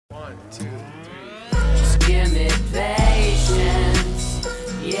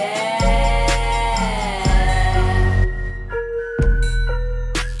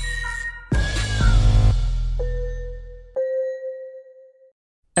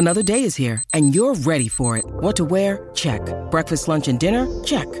Another day is here, and you're ready for it. What to wear? Check. Breakfast, lunch, and dinner?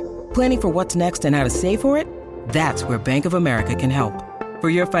 Check. Planning for what's next and how to save for it? That's where Bank of America can help. For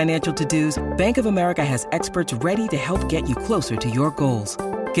your financial to-dos, Bank of America has experts ready to help get you closer to your goals.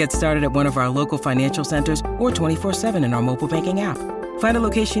 Get started at one of our local financial centers or 24/7 in our mobile banking app. Find a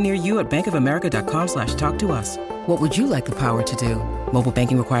location near you at bankofamerica.com/talktous. What would you like the power to do? Mobile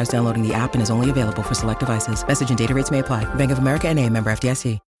banking requires downloading the app and is only available for select devices. Message and data rates may apply. Bank of America N.A., member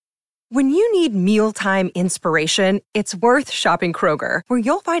FDIC. When you need mealtime inspiration, it's worth shopping Kroger, where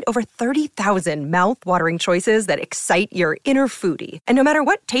you'll find over 30,000 mouth-watering choices that excite your inner foodie. And no matter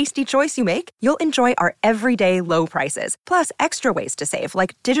what tasty choice you make, you'll enjoy our everyday low prices, plus extra ways to save,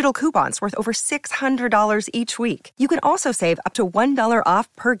 like digital coupons worth over $600 each week. You can also save up to $1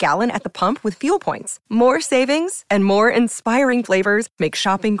 off per gallon at the pump with fuel points. More savings and more inspiring flavors make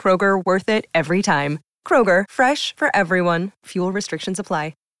shopping Kroger worth it every time. Kroger, fresh for everyone. Fuel restrictions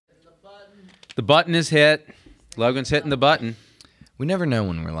apply. The button is hit. Logan's hitting the button. We never know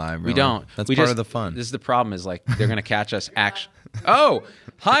when we're live. Really. We don't. That's part of the fun. This is the problem. Is like they're gonna catch us. Oh,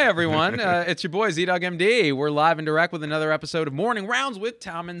 hi everyone. It's your boy Z-Dog MD. We're live and direct with another episode of Morning Rounds with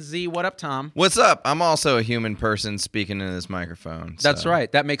Tom and Z. What up, Tom? What's up? I'm also a human person speaking into this microphone. So. That's right.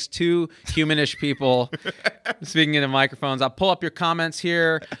 That makes two humanish people speaking into microphones. I'll pull up your comments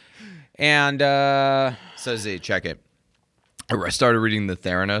here, and so Z, check it. I started reading the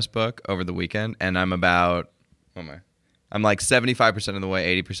Theranos book over the weekend, and I'm about, I'm like 75% of the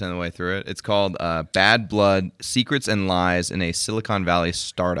way, 80% of the way through it. It's called Bad Blood, Secrets and Lies in a Silicon Valley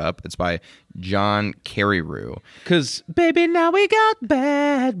Startup. It's by John Carreyrou. Because, baby, now we got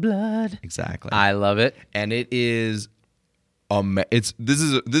bad blood. Exactly. I love it. And it is, this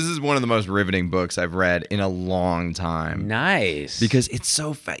is one of the most riveting books I've read in a long time. Nice. Because it's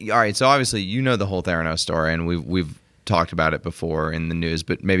so, all right, so obviously you know the whole Theranos story, and we've talked about it before in the news,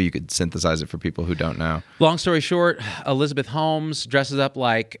 but maybe you could synthesize it for people who don't know. Long story short, Elizabeth Holmes dresses up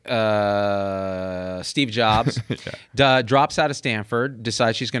like Steve Jobs, drops out of Stanford,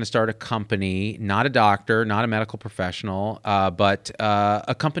 decides she's going to start a company, not a doctor, not a medical professional, but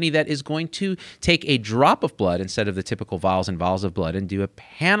a company that is going to take a drop of blood instead of the typical vials and vials of blood and do a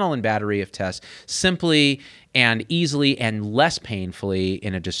panel and battery of tests simply and easily and less painfully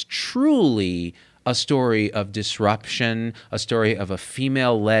in a just truly a story of disruption, a story of a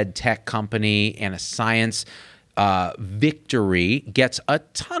female-led tech company and a science victory. Gets a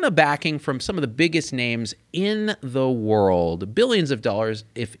ton of backing from some of the biggest names in the world, billions of dollars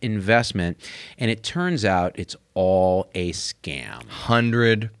if investment, and it turns out it's all a scam.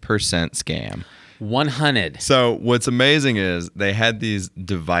 100% scam. 100. So what's amazing is they had these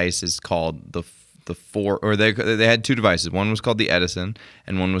devices called the four, or they had two devices. One was called the Edison,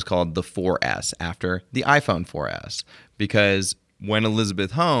 and one was called the 4S after the iPhone 4S. Because when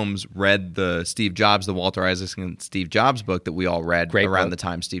Elizabeth Holmes read the Walter Isaacson Steve Jobs book that we all read around the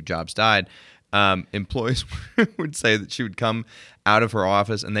time Steve Jobs died, employees would say that she would come out of her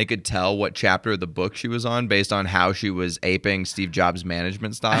office and they could tell what chapter of the book she was on based on how she was aping Steve Jobs'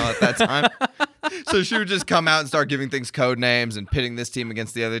 management style at that time. So she would just come out and start giving things code names and pitting this team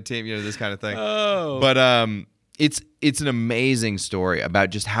against the other team, this kind of thing. Oh. But it's an amazing story about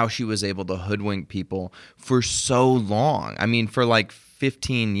just how she was able to hoodwink people for so long. I mean, for like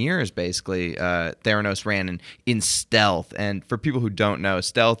 15 years, basically, Theranos ran in stealth. And for people who don't know,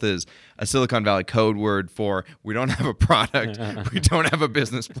 stealth is a Silicon Valley code word for we don't have a product, we don't have a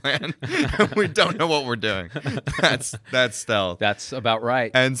business plan, we don't know what we're doing. That's stealth. That's about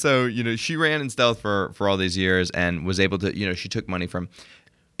right. And so, she ran in stealth for all these years and was able to, she took money from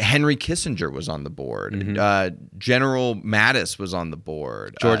Henry Kissinger was on the board. Mm-hmm. General Mattis was on the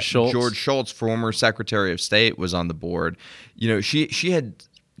board. George Shultz, former Secretary of State, was on the board. She had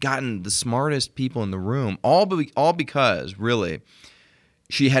gotten the smartest people in the room, all because, really,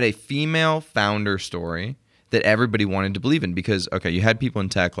 she had a female founder story that everybody wanted to believe in. Because, you had people in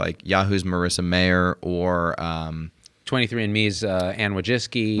tech like Yahoo's Marissa Mayer or 23andMe's Ann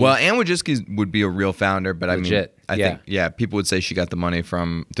Wojcicki. Well, Ann Wojcicki would be a real founder, but legit. I think people would say she got the money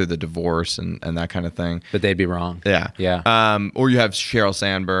through the divorce and that kind of thing. But they'd be wrong. Yeah. Or you have Sheryl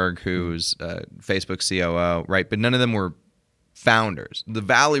Sandberg, who's Facebook COO, right? But none of them were founders. The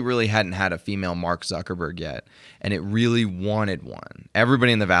Valley really hadn't had a female Mark Zuckerberg yet, and it really wanted one.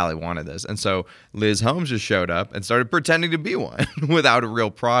 Everybody in the Valley wanted this. And so Liz Holmes just showed up and started pretending to be one without a real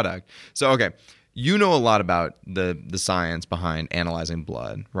product. So, you know a lot about the science behind analyzing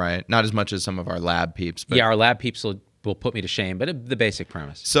blood, right? Not as much as some of our lab peeps. But our lab peeps will put me to shame, but the basic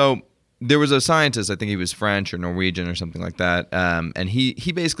premise. So there was a scientist, I think he was French or Norwegian or something like that, and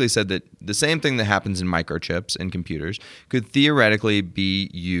he basically said that the same thing that happens in microchips in computers could theoretically be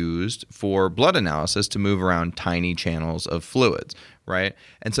used for blood analysis to move around tiny channels of fluids, right?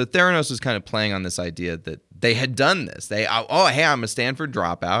 And so Theranos was kind of playing on this idea that they had done this. Hey, I'm a Stanford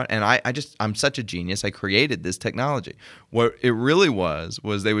dropout, and I'm such a genius. I created this technology. What it really was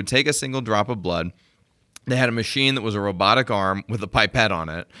they would take a single drop of blood. They had a machine that was a robotic arm with a pipette on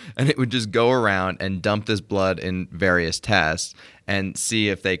it, and it would just go around and dump this blood in various tests and see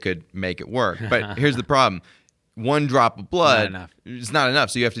if they could make it work. But here's the problem. One drop of blood is not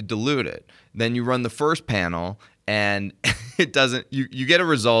enough, so you have to dilute it. Then you run the first panel, and it doesn't. You get a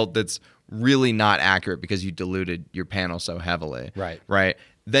result that's really not accurate because you diluted your panel so heavily. Right.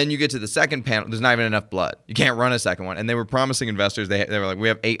 Then you get to the second panel. There's not even enough blood. You can't run a second one. And they were promising investors. They were like, we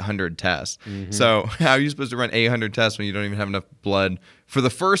have 800 tests. Mm-hmm. So how are you supposed to run 800 tests when you don't even have enough blood for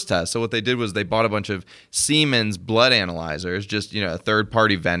the first test? So what they did was they bought a bunch of Siemens blood analyzers, just a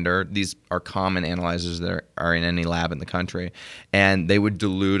third-party vendor. These are common analyzers that are in any lab in the country. And they would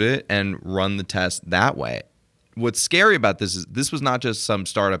dilute it and run the test that way. What's scary about this is this was not just some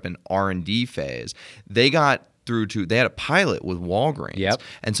startup in R&D phase. They got they had a pilot with Walgreens. Yep.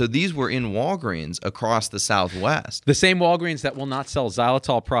 And so these were in Walgreens across the Southwest. The same Walgreens that will not sell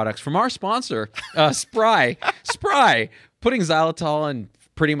xylitol products from our sponsor, Spry. Spry, putting xylitol in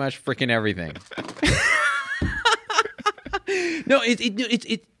pretty much freaking everything. No,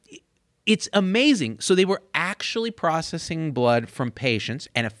 it's amazing. So they were actually processing blood from patients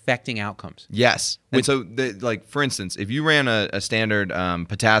and affecting outcomes. Yes. And so, for instance, if you ran a standard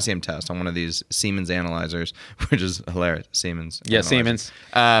potassium test on one of these Siemens analyzers, which is hilarious, Siemens. Yeah, Siemens.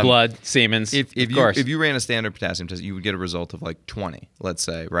 Blood, Siemens. Of course. If you ran a standard potassium test, you would get a result of like 20, let's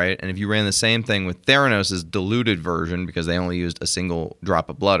say, right? And if you ran the same thing with Theranos' diluted version, because they only used a single drop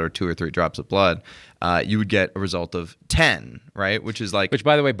of blood or 2 or 3 drops of blood, you would get a result of 10, right? Which,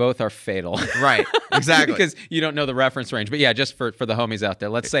 by the way, both are fatal. Right, exactly. Because you don't know the reference range. But yeah, just for the homies out there,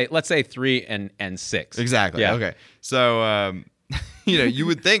 let's say 3 and 6. Exactly. Yeah. Okay. So you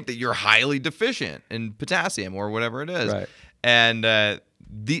would think that you're highly deficient in potassium or whatever it is. Right. And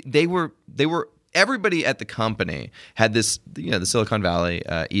they were everybody at the company had this, the Silicon Valley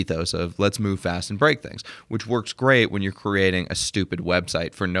ethos of let's move fast and break things, which works great when you're creating a stupid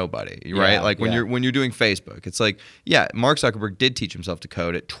website for nobody, right? When you're doing Facebook, it's like, yeah, Mark Zuckerberg did teach himself to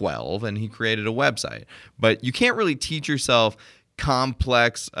code at 12 and he created a website, but you can't really teach yourself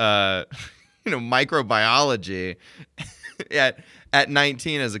complex, microbiology at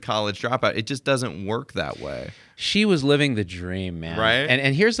 19 as a college dropout. It just doesn't work that way. She was living the dream, man. Right.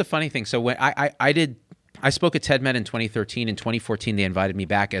 And here's the funny thing. So when I spoke at TEDMed in 2013. In 2014, they invited me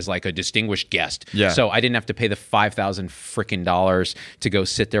back as like a distinguished guest. Yeah. So I didn't have to pay the $5,000 freaking dollars to go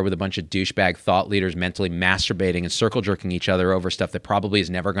sit there with a bunch of douchebag thought leaders mentally masturbating and circle jerking each other over stuff that probably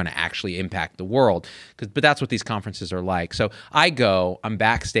is never going to actually impact the world. But that's what these conferences are like. So I'm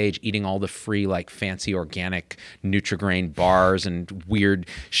backstage eating all the free like fancy organic Nutri-Grain bars and weird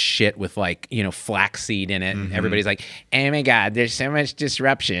shit with flaxseed in it. Mm-hmm. And everybody's like, oh my God, there's so much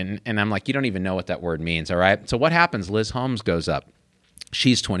disruption. And I'm like, you don't even know what that word means. All right. So what happens? Liz Holmes goes up.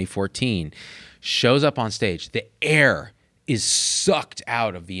 She's 2014, shows up on stage. The air is sucked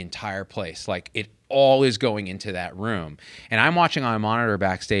out of the entire place. Like it all is going into that room. And I'm watching on a monitor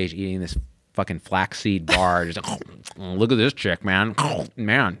backstage eating this fucking flaxseed bar. Just like, oh, look at this chick, man. Oh,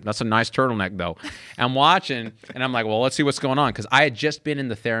 man, that's a nice turtleneck though. I'm watching and I'm like, well, let's see what's going on. Because I had just been in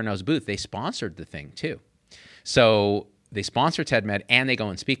the Theranos booth. They sponsored the thing too. So they sponsor TEDMed and they go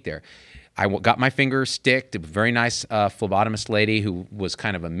and speak there. I got my finger sticked. A very nice phlebotomist lady who was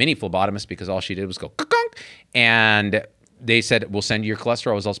kind of a mini phlebotomist because all she did was go kunk, and they said, we'll send you your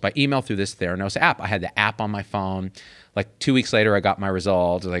cholesterol results by email through this Theranos app. I had the app on my phone. Like 2 weeks later, I got my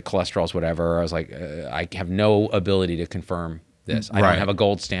results, like cholesterol's whatever. I was like, I have no ability to confirm this. I don't have a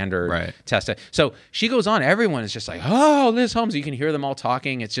gold standard test. So she goes on. Everyone is just like, oh, Liz Holmes. You can hear them all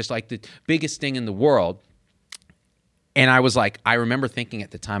talking. It's just like the biggest thing in the world. And I remember thinking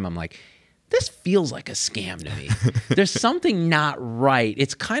at the time, I'm like, this feels like a scam to me. There's something not right.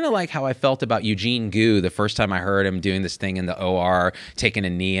 It's kind of like how I felt about Eugene Gu the first time I heard him doing this thing in the OR, taking a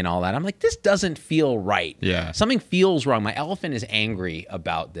knee and all that. I'm like, this doesn't feel right. Yeah. Something feels wrong. My elephant is angry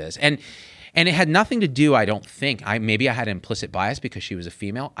about this. And And it had nothing to do, I don't think. Maybe I had implicit bias because she was a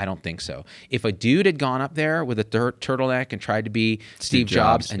female. I don't think so. If a dude had gone up there with a turtleneck and tried to be Steve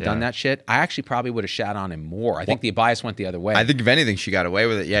Jobs and done that shit, I actually probably would have shat on him more. I think the bias went the other way. I think if anything, she got away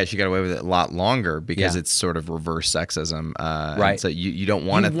with it. Yeah, she got away with it a lot longer because it's sort of reverse sexism. Right. So you don't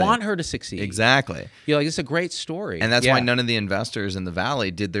want to want her to succeed. Exactly. You're like, it's a great story. And that's why none of the investors in the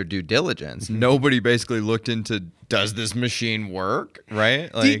Valley did their due diligence. Nobody basically looked into, does this machine work?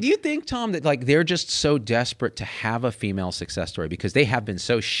 Right? Do you think, Tom, that like they're just so desperate to have a female success story because they have been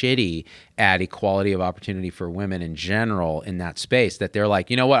so shitty at equality of opportunity for women in general in that space that they're like,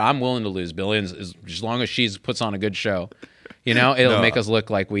 you know what, I'm willing to lose billions as long as she puts on a good show. It'll make us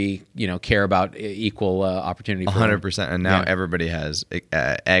look like we, care about equal opportunity for 100%. And now everybody has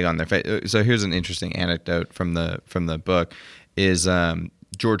egg on their face. So here's an interesting anecdote from the book is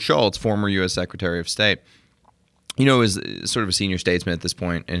George Shultz, former U.S. Secretary of State, is sort of a senior statesman at this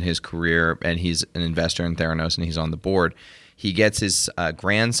point in his career, and he's an investor in Theranos, and he's on the board. He gets his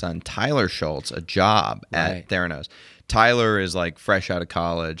grandson, Tyler Shultz, a job at Theranos. Tyler is like fresh out of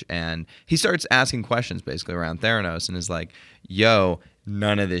college, and he starts asking questions basically around Theranos, and is like, "Yo,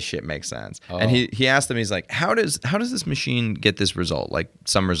 none of this shit makes sense." Oh. And he asked them, he's like, "How does this machine get this result? Like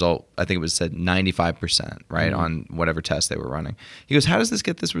some result, I think it was said 95%, right, on whatever test they were running." He goes, "How does this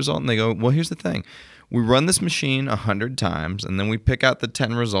get this result?" And they go, "Well, here's the thing. We run this machine 100 times, and then we pick out the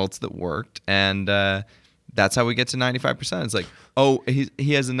 10 results that worked, and that's how we get to 95%. It's like, oh,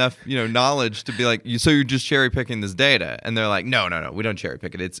 he has enough, knowledge to be like, so you're just cherry picking this data, and they're like, no, we don't cherry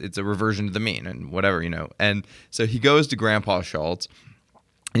pick it. It's a reversion to the mean and whatever, And so he goes to Grandpa Schultz.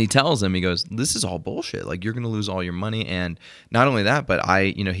 And he tells him, he goes, "This is all bullshit. Like, you're going to lose all your money." And not only that, but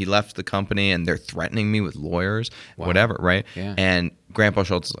he left the company and they're threatening me with lawyers, whatever, right? Yeah. And Grandpa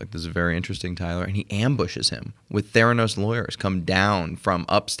Schultz is like, "This is very interesting, Tyler." And he ambushes him with Theranos lawyers come down from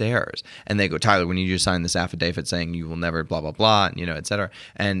upstairs. And they go, "Tyler, we need you to sign this affidavit saying you will never blah, blah, blah, and, et cetera."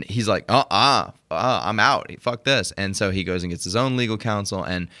 And he's like, I'm out. Fuck this. And so he goes and gets his own legal counsel,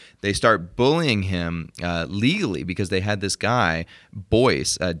 and they start bullying him legally because they had this guy,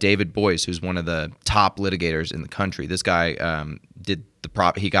 Boyce, David Boyce, who's one of the top litigators in the country. This guy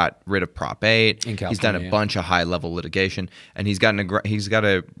he got rid of Prop 8. He's done a bunch of high-level litigation, and he's got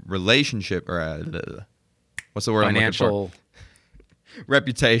a relationship, or what's the word financial... I'm looking for?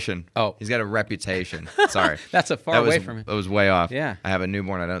 Reputation. Oh. He's got a reputation. Sorry. That's away from him. That was way off. Yeah. I have a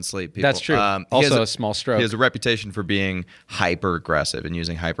newborn. I don't sleep. People. That's true. Also a small stroke. He has a reputation for being hyper-aggressive and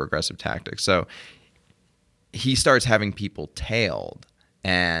using hyper-aggressive tactics. So he starts having people tailed,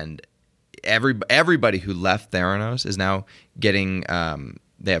 and everybody who left Theranos is now getting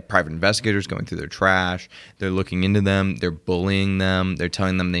they have private investigators going through their trash. They're looking into them. They're bullying them. They're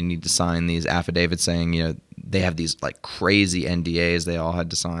telling them they need to sign these affidavits saying, they have these like crazy NDAs they all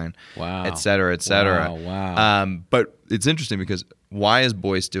had to sign, et cetera, et cetera. Wow. But it's interesting because why is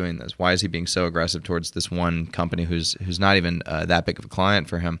Boyce doing this? Why is he being so aggressive towards this one company who's not even that big of a client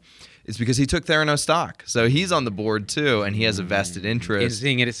for him? It's because he took Theranos stock. So he's on the board too, and he has a vested interest in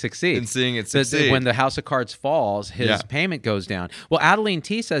seeing it succeed. When the house of cards falls, his payment goes down. Well, Adeline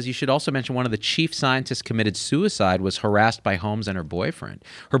T says you should also mention one of the chief scientists committed suicide, was harassed by Holmes and her boyfriend.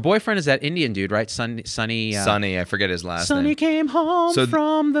 Her boyfriend is that Indian dude, right? Sonny. Sonny, I forget his last name. Sonny came home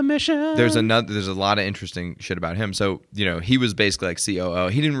from the mission. There's a lot of interesting shit about him. So, he was basically like COO.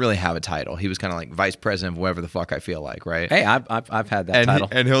 He didn't really have a title. He was kind of like vice president of whatever the fuck I feel like, right? Hey, I've had that title.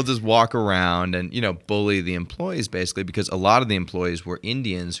 And he'll just walk around and bully the employees basically, because a lot of the employees were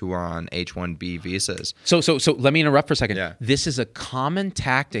Indians who are on H-1B visas. So let me interrupt for a second. Yeah. This is a common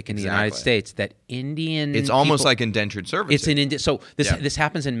tactic in the United States that Indian. It's almost like indentured servitude. So this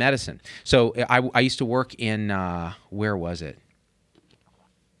happens in medicine. So I used to work in where was it?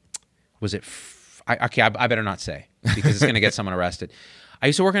 Was it? I better not say because it's going to get someone arrested. I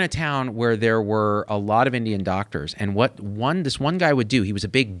used to work in a town where there were a lot of Indian doctors, and this one guy would do, he was a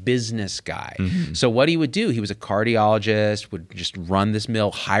big business guy. Mm-hmm. So what he would do, he was a cardiologist, would just run this mill,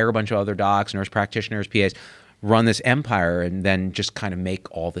 hire a bunch of other docs, nurse practitioners, PAs, run this empire, and then just kind of make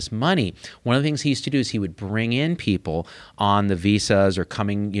all this money. One of the things he used to do is he would bring in people on the visas or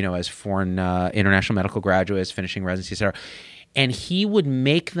coming, as foreign international medical graduates, finishing residency, et cetera, and he would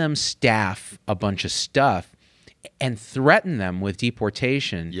make them staff a bunch of stuff and threaten them with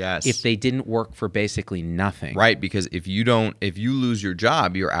deportation if they didn't work for basically nothing. Right, because if you lose your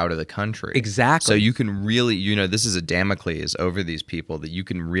job, you're out of the country. Exactly. So you can really, this is a Damocles over these people that you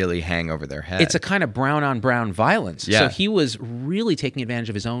can really hang over their head. It's a kind of brown on brown violence. Yeah. So he was really taking advantage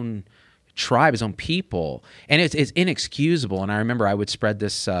of his own tribe, his own people, and it's inexcusable. And I remember I would spread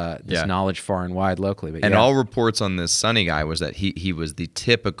this knowledge far and wide locally. But and all reports on this Sonny guy was that he was the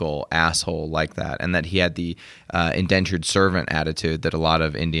typical asshole like that, and that he had the indentured servant attitude that a lot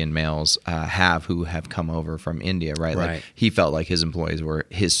of Indian males have who have come over from India, right? Like he felt like his employees were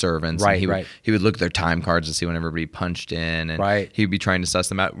his servants. Right, and he would look at their time cards to see when everybody punched in, and he would be trying to suss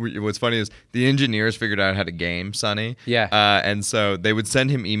them out. What's funny is the engineers figured out how to game Sonny. And so they would send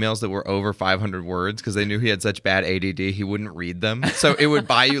him emails that were over 500 words because they knew he had such bad ADD he wouldn't read them. So it would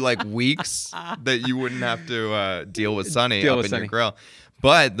buy you like weeks that you wouldn't have to deal with Sonny up in your grill.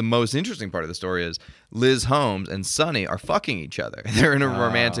 But the most interesting part of the story is Liz Holmes and Sonny are fucking each other. They're in a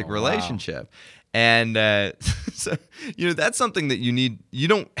romantic relationship. And so, that's something that you need. You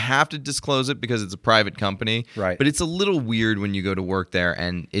don't have to disclose it because it's a private company. Right. But it's a little weird when you go to work there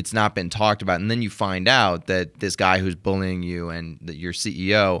and it's not been talked about. And then you find out that this guy who's bullying you and that your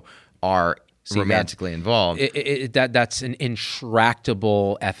CEO are romantically involved. That's an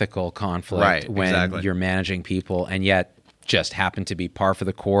intractable ethical conflict when you're managing people, and yet just happen to be par for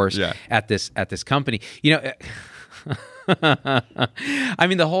the course at this company. I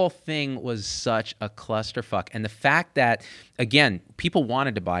mean, the whole thing was such a clusterfuck, and the fact that, again, people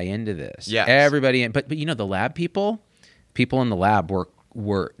wanted to buy into this. Yes. Everybody, but the lab people in the lab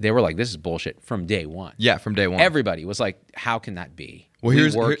were like, this is bullshit from day one. Yeah, from day one. Everybody was like, how can that be? Well,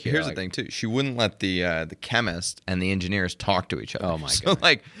 here's the thing too. She wouldn't let the chemist and the engineers talk to each other. Oh my god! So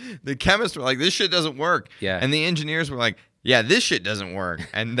like, the chemists were like, "This shit doesn't work," and the engineers were like, "Yeah, this shit doesn't work,"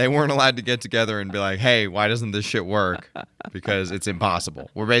 and they weren't allowed to get together and be like, "Hey, why doesn't this shit work?" Because it's impossible.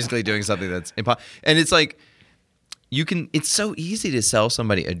 We're basically doing something that's impossible, and it's like. It's so easy to sell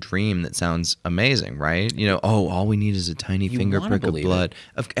somebody a dream that sounds amazing, right? All we need is a tiny finger prick of blood.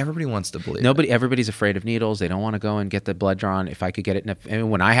 Everybody wants to believe Everybody's afraid of needles. They don't want to go and get the blood drawn. If I could get it, and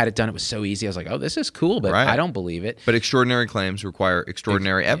when I had it done, it was so easy. I was like, oh, this is cool, but I don't believe it. But extraordinary claims require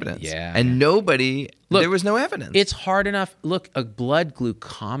extraordinary evidence. Yeah. And there was no evidence. It's hard enough. Look, a blood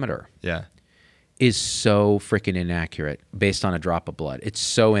glucometer. Yeah. Is so freaking inaccurate based on a drop of blood. It's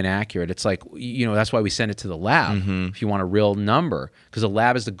so inaccurate. It's like, that's why we send it to the lab if you want a real number, because the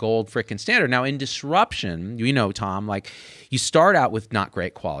lab is the gold freaking standard. Now, in disruption, Tom, like you start out with not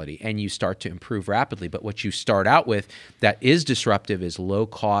great quality and you start to improve rapidly. But what you start out with that is disruptive is low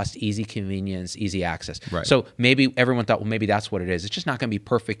cost, easy convenience, easy access. Right. So maybe everyone thought, well, maybe that's what it is. It's just not going to be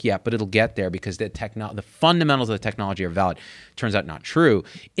perfect yet, but it'll get there because the fundamentals of the technology are valid. Turns out not true.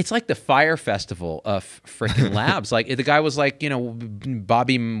 It's like the Fire Festival of freaking labs. Like the guy was like,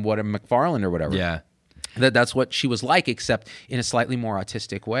 Bobby McFarland or whatever. Yeah. That's what she was like, except in a slightly more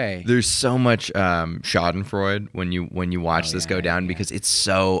autistic way. There's so much Schadenfreude when you watch this go down because it's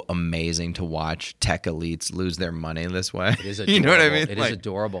so amazing to watch tech elites lose their money this way. It is adorable. You know what I mean? It is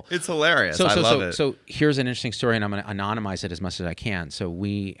adorable. It's hilarious. I love it. So here's an interesting story, and I'm going to anonymize it as much as I can. So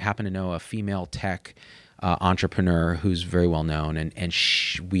we happen to know a female tech entrepreneur who's very well known, and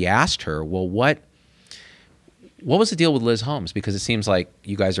we asked her, well, what was the deal with Liz Holmes? Because it seems like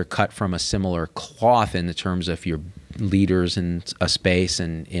you guys are cut from a similar cloth in the terms of your leaders in a space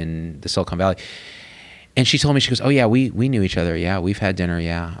and in the Silicon Valley. And she told me, she goes, oh yeah, we knew each other. Yeah, we've had dinner.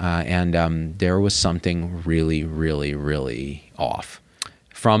 Yeah. And there was something really, really, really off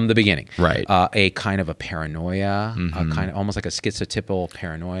from the beginning. Right. A kind of a paranoia, a kind of almost like a schizotypal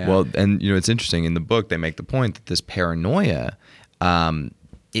paranoia. Well, and it's interesting in the book, they make the point that this paranoia,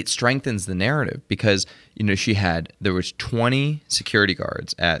 it strengthens the narrative because, there was 20 security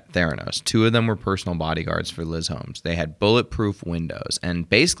guards at Theranos. 2 of them were personal bodyguards for Liz Holmes. They had bulletproof windows. And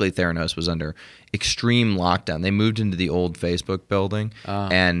basically Theranos was under extreme lockdown. They moved into the old Facebook building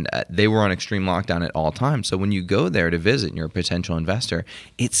and they were on extreme lockdown at all times. So when you go there to visit and you're a potential investor,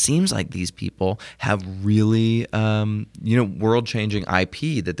 it seems like these people have really, world-changing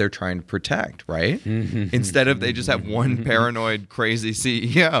IP that they're trying to protect, right? Instead of they just have one paranoid, crazy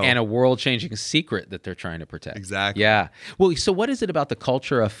CEO. And a world-changing secret that they're trying to protect. Exactly. Yeah. Well, so what is it about the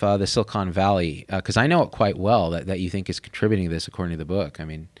culture of the Silicon Valley? Because I know it quite well that you think is contributing to this, according to the book. I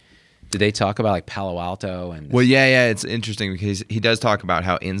mean, did they talk about like Palo Alto and? Well, yeah, it's interesting because he does talk about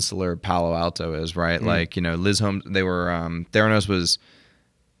how insular Palo Alto is, right? Like Liz Holmes, they were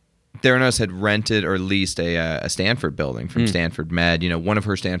Theranos had rented or leased a Stanford building from Stanford Med. One of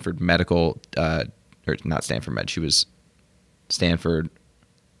her Stanford medical, or not Stanford Med, she was Stanford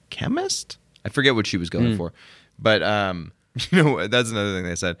chemist. I forget what she was going for, but that's another thing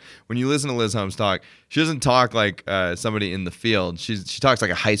they said. When you listen to Liz Holmes talk, she doesn't talk like somebody in the field. She talks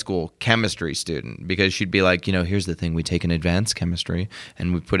like a high school chemistry student because she'd be like, here's the thing: we take an advanced chemistry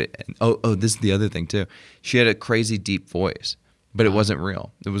and we put it. This is the other thing too. She had a crazy deep voice. but it wasn't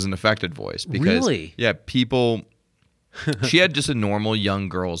real. It was an affected voice. Because, Really? Yeah, people. She had just a normal young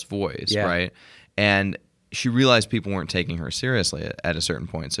girl's voice, right? And she realized people weren't taking her seriously at a certain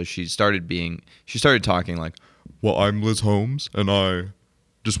point. So she started talking like, "Well, I'm Liz Holmes, and I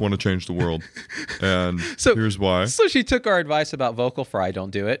just want to change the world, and here's why." So she took our advice about vocal fry.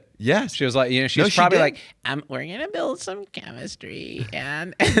 Don't do it. Yes. She was like, she's probably like, we're gonna build some chemistry,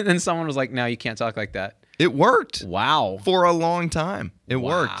 and then someone was like, no, you can't talk like that. It worked. Wow. For a long time. It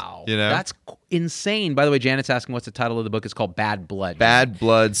worked. That's insane. By the way, Janet's asking what's the title of the book. It's called Bad Blood. Bad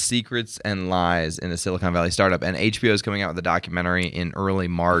Blood, Secrets and Lies in a Silicon Valley Startup. And HBO is coming out with a documentary in early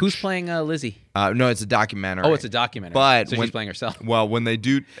March. Who's playing Lizzie? No, it's a documentary. Oh, it's a documentary. But so she's playing herself. Well, when they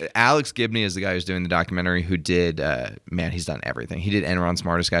do, Alex Gibney is the guy who's doing the documentary who did, he's done everything. He did Enron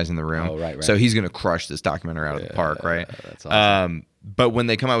Smartest Guys in the Room. Oh, right. So he's going to crush this documentary out of the park, right? That's awesome. But when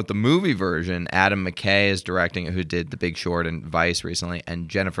they come out with the movie version, Adam McKay is directing it, who did The Big Short and Vice recently, and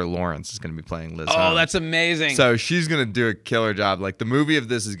Jennifer Lawrence is going to be playing Liz Holmes. Oh, that's amazing. So she's going to do a killer job. Like, the movie of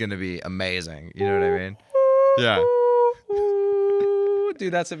this is going to be amazing. You know what I mean? Yeah.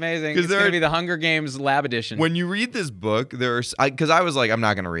 Dude, that's amazing. It's going to be the Hunger Games lab edition. When you read this book, because I was like, I'm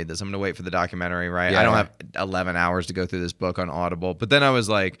not going to read this. I'm going to wait for the documentary, right? I don't have 11 hours to go through this book on Audible. But then I was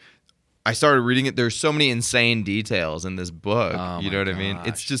like, I started reading it. There's so many insane details in this book. You know what I mean?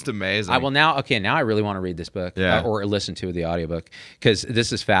 It's just amazing. Now I really want to read this book or listen to the audiobook because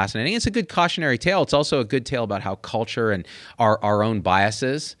this is fascinating. It's a good cautionary tale. It's also a good tale about how culture and our own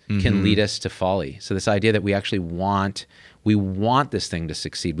biases can lead us to folly. So this idea that we actually want this thing to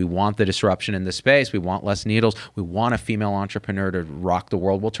succeed. We want the disruption in the space. We want less needles. We want a female entrepreneur to rock the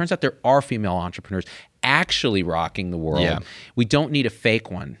world. Well, it turns out there are female entrepreneurs actually rocking the world. Yeah. We don't need a fake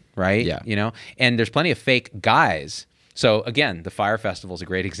one, right? Yeah. And there's plenty of fake guys. So again, the Fire Festival is a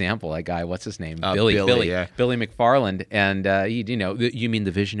great example. That guy, what's his name? Billy McFarland. And you mean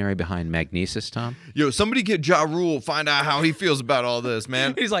the visionary behind Magnesis, Tom? Yo, somebody get Ja Rule, find out how he feels about all this,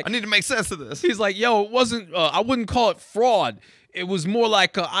 man. He's like, I need to make sense of this. He's like, yo, it wasn't. I wouldn't call it fraud. It was more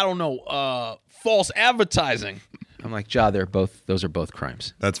like false advertising. I'm like, Ja, those are both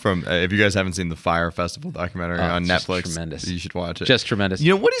crimes. That's from, if you guys haven't seen the Fire Festival documentary on Netflix, tremendous. You should watch it. Just tremendous.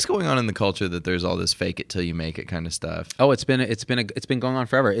 What is going on in the culture that there's all this fake it till you make it kind of stuff? Oh, it's been going on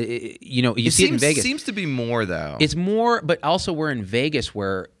forever. You see it in Vegas. It seems to be more though. It's more, but also we're in Vegas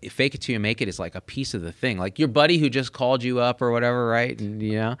where fake it till you make it is like a piece of the thing. Like your buddy who just called you up or whatever, right?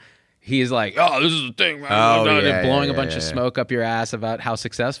 And he's like, oh, this is the thing, man. Blowing a bunch of smoke up your ass about how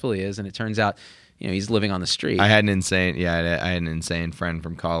successful he is, and it turns out, he's living on the street. I had an insane friend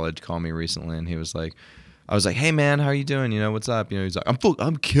from college call me recently, and he was like, I was like, hey man, how are you doing? What's up? He's like,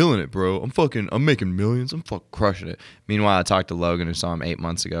 I'm killing it, bro. I'm making millions. I'm fucking crushing it. Meanwhile, I talked to Logan, who saw him 8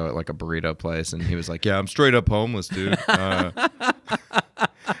 months ago at like a burrito place, and he was like, yeah, I'm straight up homeless, dude. And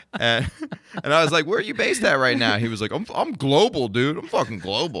I was like, where are you based at right now? He was like, I'm global, dude. I'm fucking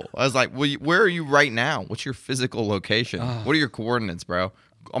global. I was like, well, where are you right now? What's your physical location? What are your coordinates, bro?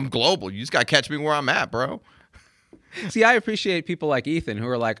 I'm global. You just got to catch me where I'm at, bro. See, I appreciate people like Ethan who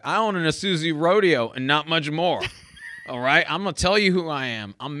are like, I own an Isuzu Rodeo and not much more. All right? I'm going to tell you who I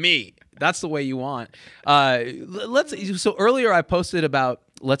am. I'm me. That's the way you want. So earlier I posted about,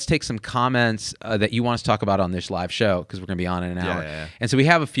 let's take some comments that you want us to talk about on this live show because we're going to be on in an hour. Yeah. And so we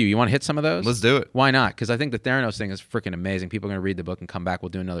have a few. You want to hit some of those? Let's do it. Why not? Because I think the Theranos thing is freaking amazing. People are going to read the book and come back. We'll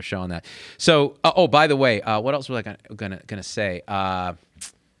do another show on that. So, by the way, what else was I going to say?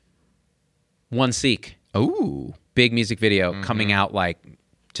 One Seek. Ooh. Big music video coming out like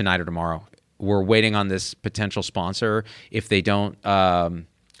tonight or tomorrow. We're waiting on this potential sponsor. If they don't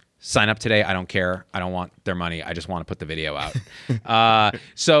sign up today, I don't care. I don't want their money. I just want to put the video out.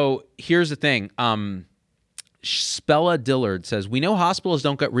 So here's the thing. Spella Dillard says, we know hospitals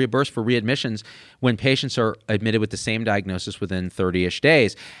don't get reimbursed for readmissions when patients are admitted with the same diagnosis within 30-ish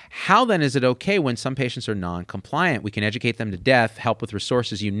days. How then is it okay when some patients are non-compliant? We can educate them to death, help with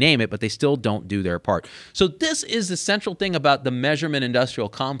resources, you name it, but they still don't do their part. So this is the central thing about the measurement industrial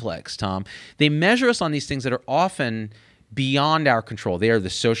complex, Tom. They measure us on these things that are often beyond our control. They are the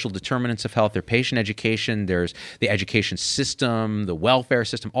social determinants of health. There's patient education. There's the education system, the welfare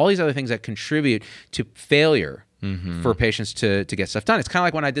system, all these other things that contribute to failure for patients to get stuff done. It's kind of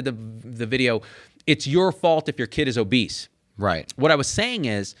like when I did the video, it's your fault if your kid is obese. Right. What I was saying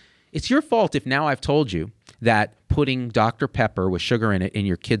is, it's your fault if now I've told you that putting Dr. Pepper with sugar in it in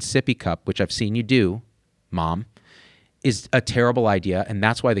your kid's sippy cup, which I've seen you do, Mom, is a terrible idea, and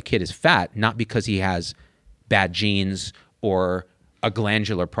that's why the kid is fat, not because he has bad genes or a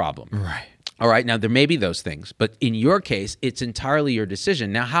glandular problem. Right. All right. Now, there may be those things, but in your case, it's entirely your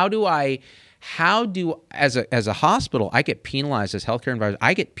decision. Now, how do I how do, as a hospital, I get penalized as healthcare advisor,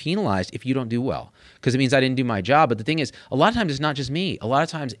 I get penalized if you don't do well, because it means I didn't do my job. But the thing is, a lot of times it's not just me. A lot of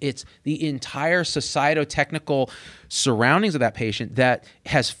times it's the entire societo-technical surroundings of that patient that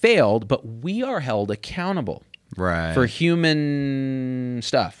has failed, but we are held accountable for human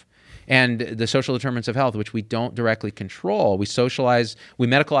stuff. And the social determinants of health, which we don't directly control. We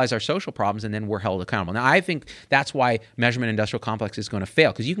medicalize our social problems, and then we're held accountable. Now, I think that's why measurement industrial complex is going to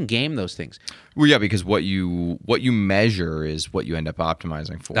fail, because you can game those things. Well, yeah, because what you measure is what you end up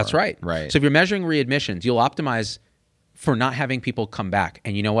optimizing for. That's right. Right. So if you're measuring readmissions, you'll optimize for not having people come back.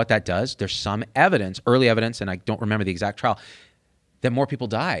 And you know what that does? There's some evidence, early evidence, and I don't remember the exact trial, that more people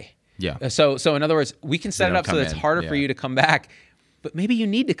die. Yeah. So in other words, we can set it up so that it's harder for you to come back. But maybe you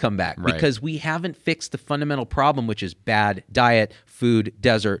need to come back because we haven't fixed the fundamental problem, which is bad diet, food,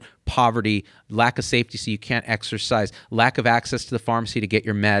 desert, poverty, lack of safety so you can't exercise, lack of access to the pharmacy to get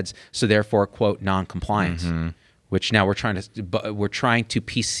your meds, so therefore, quote, non-compliance, which now we're trying to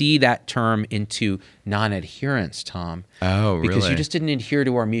PC that term into non-adherence, Tom. Oh, really? Because you just didn't adhere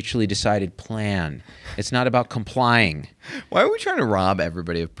to our mutually decided plan. It's not about complying. Why are we trying to rob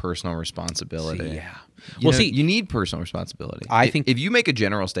everybody of personal responsibility? You need personal responsibility. I think if you make a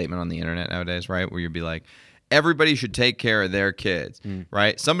general statement on the internet nowadays, right, where you'd be like, everybody should take care of their kids,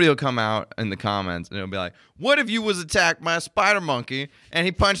 right? Somebody will come out in the comments and it'll be like, what if you was attacked by a spider monkey and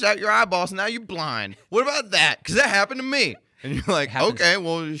he punched out your eyeballs and now you're blind? What about that? Because that happened to me. And you're like, okay,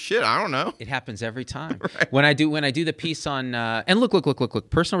 well, shit, I don't know. It happens every time. Right. When I do the piece on, and look,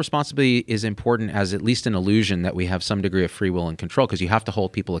 personal responsibility is important as at least an illusion that we have some degree of free will and control, because you have to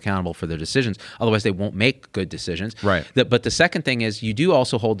hold people accountable for their decisions. Otherwise, they won't make good decisions. Right. But the second thing is you do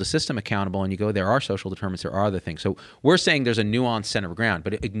also hold the system accountable, and you go, there are social determinants, there are other things. So we're saying there's a nuanced center of ground,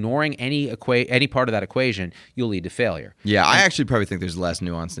 but ignoring any part of that equation, you'll lead to failure. Yeah, I actually probably think there's less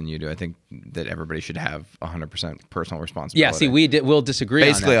nuance than you do. I think that everybody should have 100% personal responsibility. Yeah, see, we'll disagree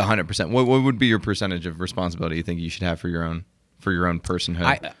Basically on that. 100%. What would be your percentage of responsibility you think you should have for your own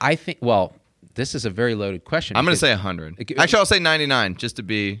personhood? I think, well, this is a very loaded question. I'm going to say 100. Actually, I'll say 99 just to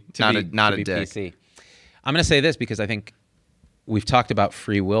be not a dick. PC. I'm going to say this because I think we've talked about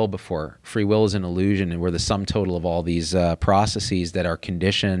free will before. Free will is an illusion, and we're the sum total of all these processes that are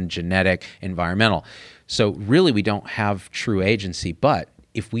conditioned, genetic, environmental. So really, we don't have true agency. But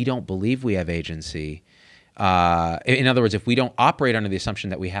if we don't believe we have agency, in other words, if we don't operate under the assumption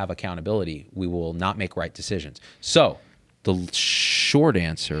that we have accountability, we will not make right decisions. So the short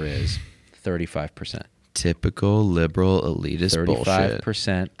answer is 35%. Typical liberal elitist bullshit.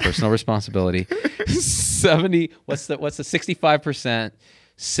 35% personal responsibility. 70. What's the 65%?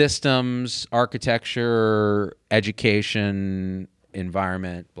 Systems, architecture, education,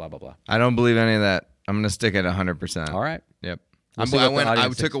 environment, blah blah blah. I don't believe any of that. I'm going to stick at 100%. All right. Yep. I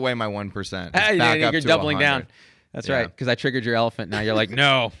took away my 1%. You're doubling down. That's right. Because I triggered your elephant. Now you're like,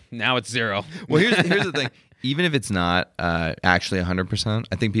 no. Now it's 0. Well, here's the thing. Even if it's not actually 100%,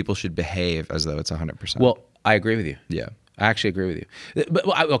 I think people should behave as though it's 100%. Well, I agree with you. Yeah. I actually agree with you. But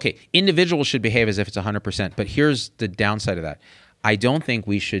okay, individuals should behave as if it's 100%. But here's the downside of that. I don't think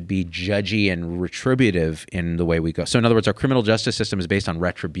we should be judgy and retributive in the way we go. So in other words, our criminal justice system is based on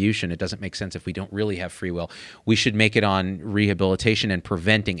retribution. It doesn't make sense if we don't really have free will. We should make it on rehabilitation and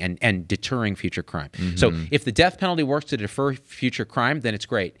preventing and deterring future crime. Mm-hmm. So if the death penalty works to defer future crime, then it's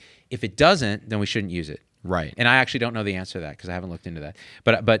great. If it doesn't, then we shouldn't use it. Right. And I actually don't know the answer to that because I haven't looked into that.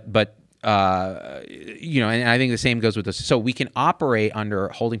 But and I think the same goes with this. So we can operate under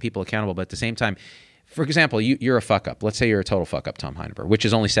holding people accountable, but at the same time, for example, you're a fuck up. Let's say you're a total fuck up, Tom Heineberg, which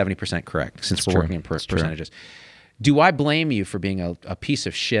is only 70% correct since we're working in percentages. Do I blame you for being a piece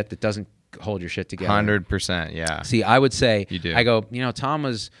of shit that doesn't hold your shit together? 100%, yeah. See, I would say, you do. I go, Tom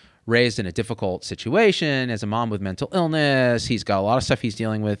was raised in a difficult situation as a mom with mental illness. He's got a lot of stuff he's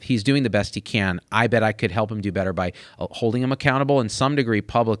dealing with. He's doing the best he can. I bet I could help him do better by holding him accountable in some degree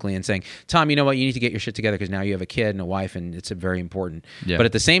publicly and saying, Tom, you know what? You need to get your shit together because now you have a kid and a wife and it's very important. Yeah. But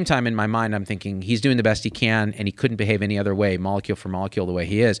at the same time, in my mind, I'm thinking he's doing the best he can and he couldn't behave any other way, molecule for molecule, the way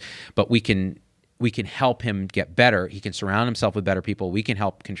he is. But we can help him get better. He can surround himself with better people. We can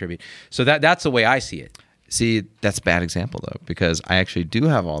help contribute. So that's the way I see it. See, that's a bad example, though, because I actually do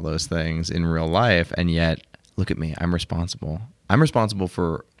have all those things in real life, and yet, look at me, I'm responsible. I'm responsible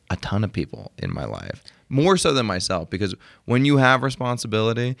for a ton of people in my life, more so than myself, because when you have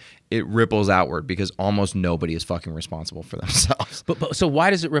responsibility, it ripples outward because almost nobody is fucking responsible for themselves. But so why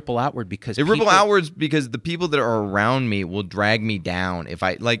does it ripple outward? Because it ripples outwards because the people that are around me will drag me down if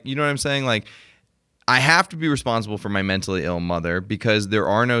I, like, you know what I'm saying? Like, I have to be responsible for my mentally ill mother because there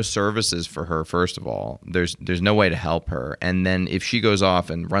are no services for her. First of all, there's no way to help her. And then if she goes off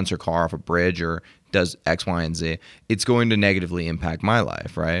and runs her car off a bridge or does X, Y, and Z, it's going to negatively impact my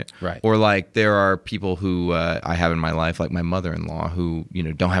life, right? Right. Or like there are people who I have in my life, like my mother-in-law, who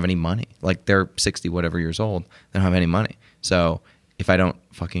don't have any money. Like they're 60 whatever years old, they don't have any money. So if I don't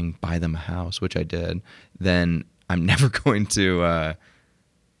fucking buy them a house, which I did, then I'm never going to.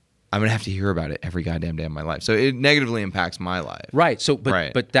 I'm going to have to hear about it every goddamn day of my life. So it negatively impacts my life. Right. So,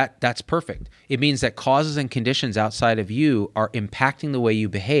 but that's perfect. It means that causes and conditions outside of you are impacting the way you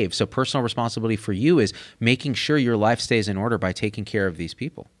behave. So personal responsibility for you is making sure your life stays in order by taking care of these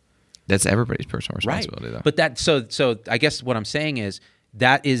people. That's everybody's personal responsibility, though. But so I guess what I'm saying is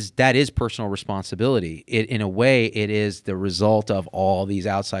that is personal responsibility. In a way, it is the result of all these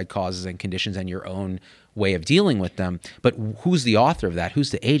outside causes and conditions and your own way of dealing with them. But who's the author of that?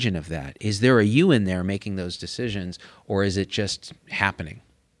 Who's the agent of that? Is there a you in there making those decisions, or is it just happening?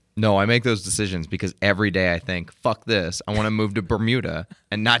 No, I make those decisions because every day I think, fuck this. I want to move to Bermuda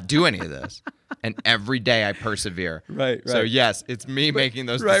and not do any of this. And every day I persevere. Right. So yes, it's me making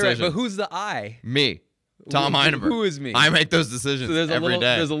those decisions. Right. But who's the I? Me. Tom Heineberg. Who is me? I make those decisions every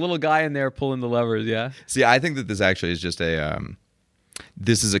day. There's a little guy in there pulling the levers, yeah? See, I think that this actually is just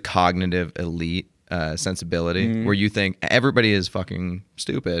this is a cognitive elite sensibility where you think everybody is fucking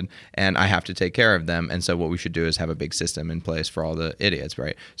stupid and I have to take care of them. And so what we should do is have a big system in place for all the idiots,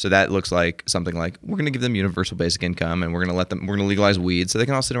 right? So that looks like something like we're going to give them universal basic income and we're going to legalize weed so they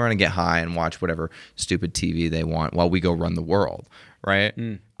can all sit around and get high and watch whatever stupid TV they want while we go run the world, right?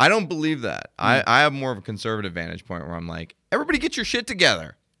 I don't believe that. I have more of a conservative vantage point where I'm like, everybody get your shit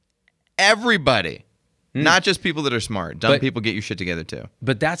together. Everybody. Not just people that are smart. Dumb people get your shit together too.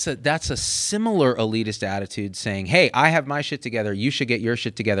 But that's a similar elitist attitude saying, hey, I have my shit together, you should get your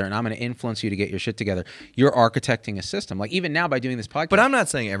shit together, and I'm going to influence you to get your shit together. You're architecting a system. Like even now by doing this podcast. But I'm not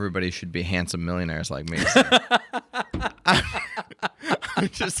saying everybody should be handsome millionaires like me. I'm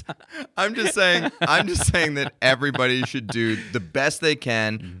just saying that everybody should do the best they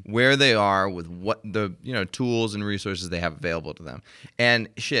can where they are with what the tools and resources they have available to them. And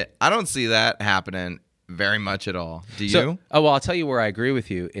shit, I don't see that happening very much at all. Do you? Well, I'll tell you where I agree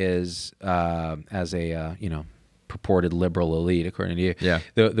with you is as a purported liberal elite, according to you. Yeah.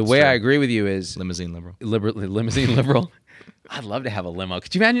 The way I agree with you is limousine liberal. Limousine liberal. I'd love to have a limo.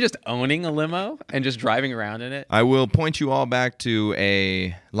 Could you imagine just owning a limo and just driving around in it? I will point you all back to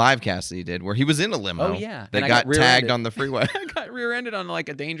a live cast that he did where he was in a limo. Oh, yeah. That got tagged on the freeway. I got rear-ended on like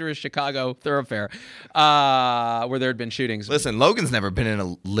a dangerous Chicago thoroughfare where there had been shootings. Listen, Logan's never been in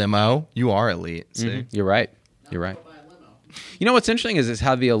a limo. You are elite. See? Mm-hmm. You're right. You're right. You know what's interesting is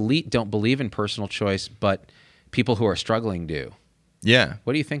how the elite don't believe in personal choice, but people who are struggling do. Yeah.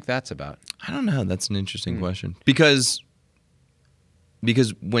 What do you think that's about? I don't know. That's an interesting question. Because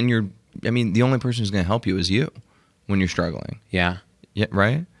when the only person who's going to help you is you when you're struggling. Yeah. Yeah,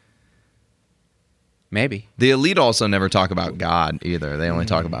 right? Maybe. The elite also never talk about God either. They only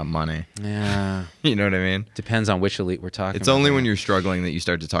talk about money. Yeah. You know what I mean? Depends on which elite we're talking about. It's only when you're struggling that you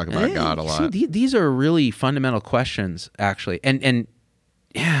start to talk about God a lot. See, these are really fundamental questions, actually. And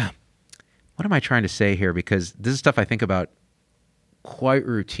yeah, what am I trying to say here? Because this is stuff I think about quite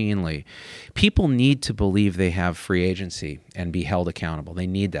routinely. People need to believe they have free agency and be held accountable. They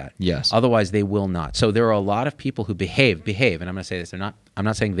need that. Yes. Otherwise, they will not. So there are a lot of people who behave, and I'm going to say this, I'm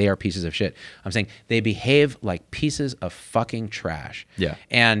not saying they are pieces of shit. I'm saying they behave like pieces of fucking trash. Yeah.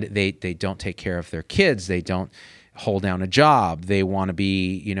 And they don't take care of their kids. They don't hold down a job. They want to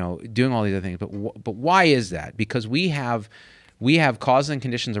be, doing all these other things. But why is that? Because we have causes and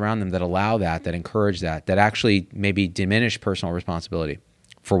conditions around them that allow that encourage that actually maybe diminish personal responsibility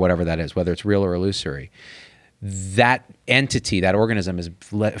for whatever that is, whether it's real or illusory. That entity, that organism is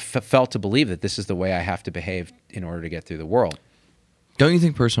felt to believe that this is the way I have to behave in order to get through the world. Don't you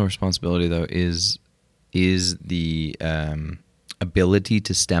think personal responsibility, though, is the ability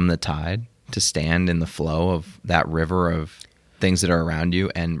to stem the tide, to stand in the flow of that river of things that are around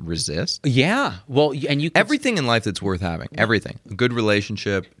you and resist? Yeah. Well, and everything in life that's worth having, everything. A good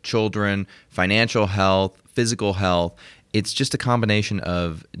relationship, children, financial health, physical health. It's just a combination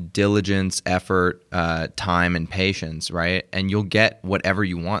of diligence, effort, time, and patience, right? And you'll get whatever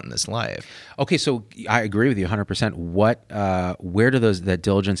you want in this life. Okay, so I agree with you 100%. Where do that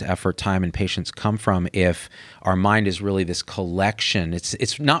diligence, effort, time, and patience come from if our mind is really this collection?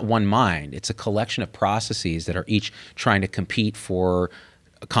 It's not one mind. It's a collection of processes that are each trying to compete for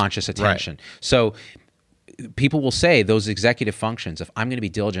conscious attention. Right. So people will say those executive functions, if I'm going to be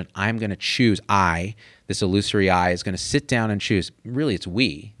diligent, I'm going to choose, this illusory I is going to sit down and choose. Really, it's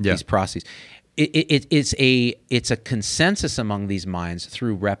we, these processes. it's a consensus among these minds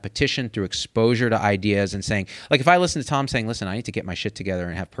through repetition, through exposure to ideas, and saying, like, if I listen to Tom saying, listen, I need to get my shit together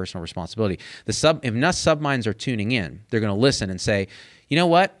and have personal responsibility, if enough subminds are tuning in, they're going to listen and say, you know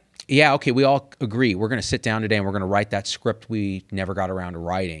what? Yeah, okay, we all agree. We're going to sit down today and we're going to write that script we never got around to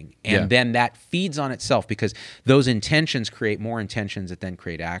writing. And then that feeds on itself, because those intentions create more intentions that then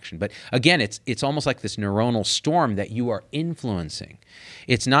create action. But again, it's almost like this neuronal storm that you are influencing.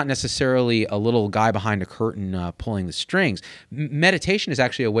 It's not necessarily a little guy behind a curtain pulling the strings. Meditation is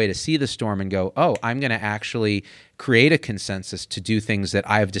actually a way to see the storm and go, oh, I'm going to actually create a consensus to do things that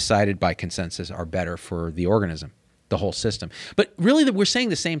I've decided by consensus are better for the organism, the whole system. But really, we're saying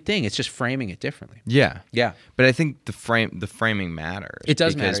the same thing. It's just framing it differently. Yeah. Yeah. But I think the framing matters. It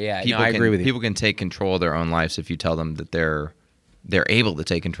does matter, yeah. People I agree with you. People can take control of their own lives if you tell them that they're able to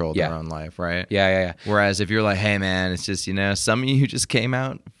take control of their own life, right? Yeah. Whereas if you're like, hey, man, it's just, some of you just came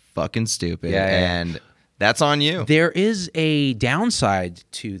out fucking stupid. And that's on you. There is a downside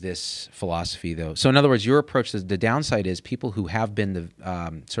to this philosophy, though. So in other words, your approach, the downside is people who have been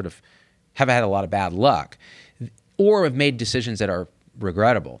have had a lot of bad luck, or have made decisions that are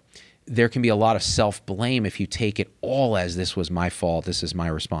regrettable. There can be a lot of self-blame if you take it all as, this was my fault, this is my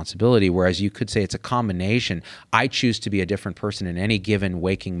responsibility, whereas you could say it's a combination. I choose to be a different person in any given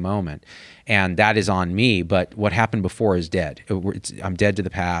waking moment, and that is on me, but what happened before is dead. I'm dead to the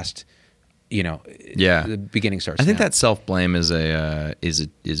past. The beginning starts I think now. that self-blame is a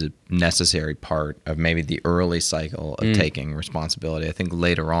necessary part of maybe the early cycle of taking responsibility. I think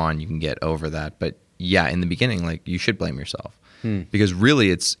later on you can get over that, but yeah, in the beginning, like, you should blame yourself, because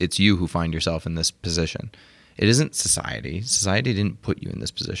really it's you who find yourself in this position. It isn't society. Society didn't put you in this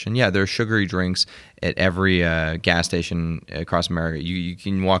position. Yeah, there are sugary drinks at every gas station across America. You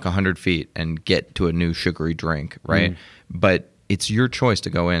can walk 100 feet and get to a new sugary drink, right? But it's your choice to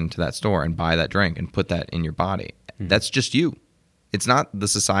go into that store and buy that drink and put that in your body. That's just you. It's not the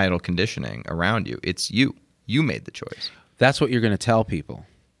societal conditioning around you. It's you. You made the choice. That's what you're going to tell people.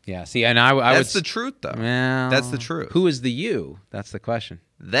 Yeah, see, and that's the truth, though. Well, that's the truth. Who is the you? That's the question.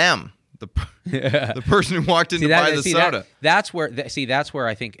 Them. The person who walked in to buy the soda. That's where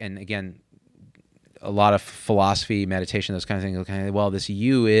I think, and again, a lot of philosophy, meditation, those kind of things, well, this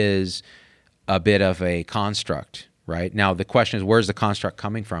you is a bit of a construct, right? Now, the question is, where's the construct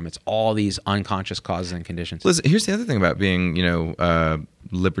coming from? It's all these unconscious causes and conditions. Listen, here's the other thing about being,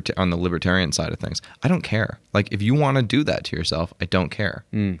 on the libertarian side of things. I don't care. Like, if you want to do that to yourself, I don't care,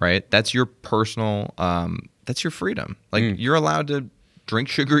 right? That's your personal, that's your freedom. Like, you're allowed to drink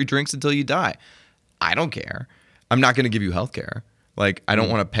sugary drinks until you die. I don't care. I'm not going to give you health care. Like, I don't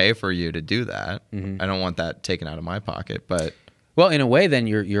want to pay for you to do that. I don't want that taken out of my pocket, but... Well, in a way, then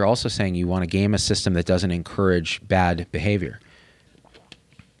you're also saying you want to game a system that doesn't encourage bad behavior.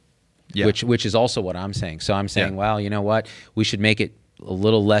 Yeah. Which is also what I'm saying. So I'm saying, well, you know what? We should make it a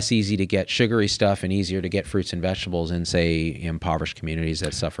little less easy to get sugary stuff and easier to get fruits and vegetables in, say, impoverished communities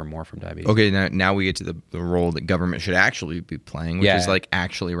that suffer more from diabetes. Okay, now we get to the role that government should actually be playing, which is like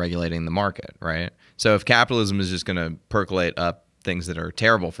actually regulating the market, right? So if capitalism is just going to percolate up things that are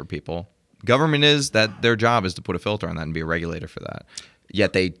terrible for people, government their job is to put a filter on that and be a regulator for that.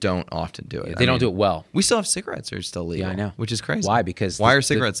 Yet they don't often do it. They don't do it well. We still have cigarettes are still legal. Yeah, I know. Which is crazy. Why? Because why are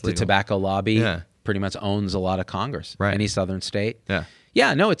cigarettes legal? The tobacco lobby pretty much owns a lot of Congress. Right. Any southern state. Yeah.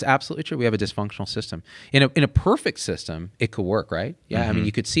 Yeah, no, it's absolutely true. We have a dysfunctional system. In a perfect system, it could work, right? Yeah, I mean,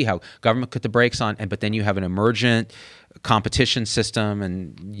 you could see how government put the brakes on, but then you have an emergent competition system,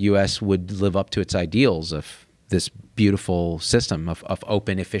 and U.S. would live up to its ideals of this beautiful system of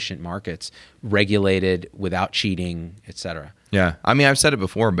open, efficient markets, regulated without cheating, et cetera. Yeah, I mean, I've said it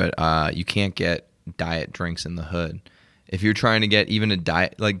before, but you can't get diet drinks in the hood. If you're trying to get even a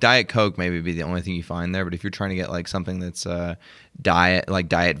diet, like Diet Coke maybe be the only thing you find there, but if you're trying to get like something that's diet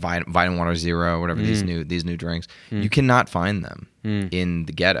Vitamin Water Zero, whatever these new drinks, you cannot find them in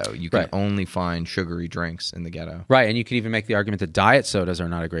the ghetto. You can only find sugary drinks in the ghetto. Right, and you could even make the argument that diet sodas are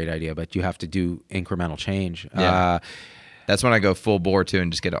not a great idea, but you have to do incremental change. Yeah. That's when I go full bore too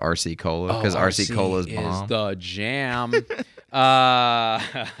and just get an RC Cola, because RC Cola is bomb. The jam. It's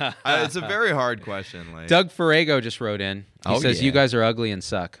a very hard question. Like, Doug Farrago just wrote in. He says, you guys are ugly and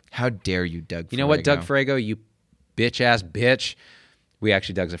suck. How dare you, Doug Farrago? You know what, Doug Farrago, you bitch-ass bitch.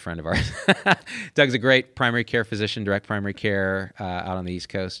 Doug's a friend of ours. Doug's a great primary care physician, direct primary care out on the East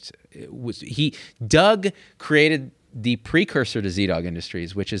Coast. Doug created the precursor to Z-Dog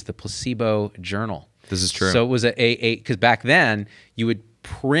Industries, which is the Placebo Journal. This is true. So it was because back then you would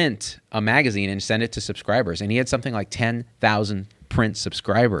print a magazine and send it to subscribers, and he had something like 10,000 print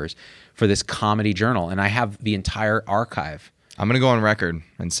subscribers for this comedy journal, and I have the entire archive. I'm going to go on record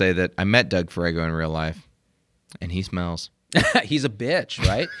and say that I met Doug Ferrago in real life, and he smells. He's a bitch,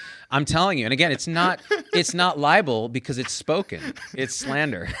 right? I'm telling you. And again, it's not libel because it's spoken. It's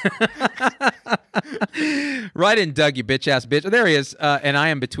slander. Right in, Doug, you bitch ass bitch. There he is. And I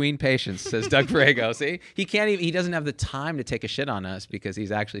am between patients, says Doug Ferrago. See, he doesn't have the time to take a shit on us because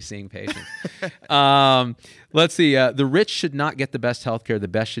he's actually seeing patients. Let's see. The rich should not get the best healthcare. The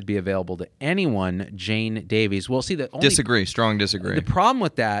best should be available to anyone. Jane Davies. Well, see, Strong disagree. The problem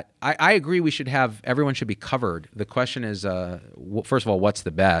with that, I agree. Everyone should be covered. The question is, first of all, what's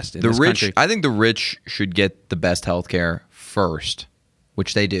the best in this country? I think the rich should get the best healthcare first,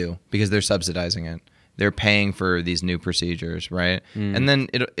 which they do because they're subsidizing it. They're paying for these new procedures, right? And then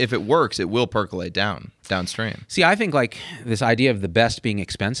if it works, it will percolate downstream. See, I think like this idea of the best being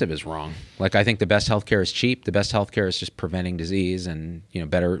expensive is wrong. Like I think the best healthcare is cheap. The best healthcare is just preventing disease and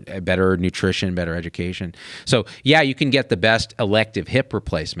better nutrition, better education. So yeah, you can get the best elective hip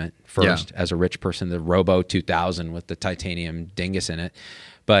replacement first as a rich person, the Robo 2000 with the titanium dingus in it.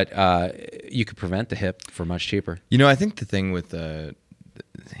 But you could prevent the hip for much cheaper. I think the thing with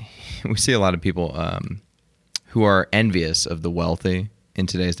we see a lot of people who are envious of the wealthy in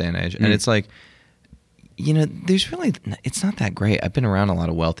today's day and age. And it's like, it's not that great. I've been around a lot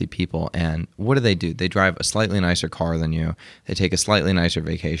of wealthy people, and what do? They drive a slightly nicer car than you. They take a slightly nicer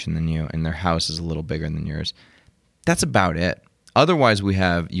vacation than you, and their house is a little bigger than yours. That's about it. Otherwise, we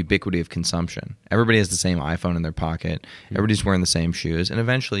have ubiquity of consumption. Everybody has the same iPhone in their pocket. Everybody's wearing the same shoes. And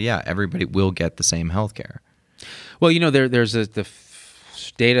eventually, everybody will get the same healthcare. Well, there's the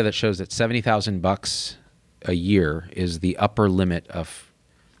data that shows that $70,000 a year is the upper limit of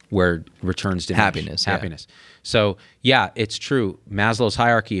where returns diminish. Happiness. So it's true. Maslow's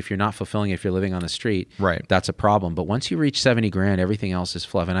hierarchy, if you're not fulfilling it, if you're living on the street, right, that's a problem. But once you reach $70,000, everything else is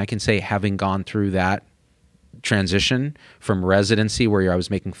fluff. And I can say, having gone through that transition from residency where I was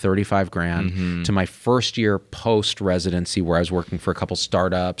making $35,000 to my first year post residency where I was working for a couple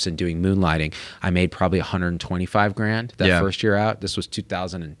startups and doing moonlighting, I made probably $125,000 that first year out. This was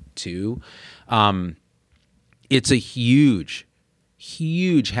 2002. It's a huge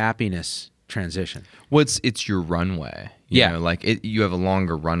happiness transition. Well, it's your runway. You have a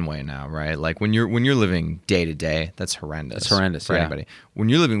longer runway now, right? Like when you're living day to day, that's horrendous. It's horrendous for anybody. When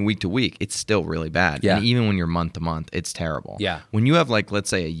you're living week to week, it's still really bad. Yeah. And even when you're month to month, it's terrible. Yeah. When you have let's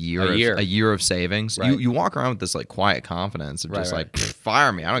say a year of savings, you walk around with this quiet confidence of just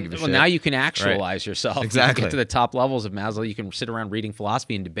fire me, I don't give a shit. Well, now you can actualize yourself. Exactly. You get to the top levels of Maslow. You can sit around reading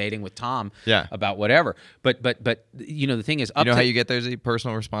philosophy and debating with Tom about whatever. But the thing is, how you get there is a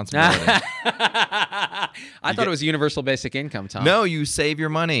personal responsibility. I thought it was universal basic income, Tom. No, you save your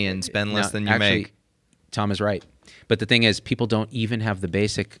money and spend less than you make. Tom is right. But the thing is, people don't even have the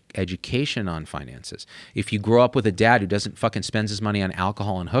basic education on finances. If you grow up with a dad who doesn't fucking spend his money on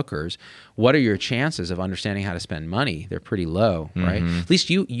alcohol and hookers, what are your chances of understanding how to spend money? They're pretty low, right? At least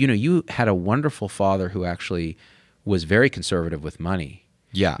you had a wonderful father who actually was very conservative with money.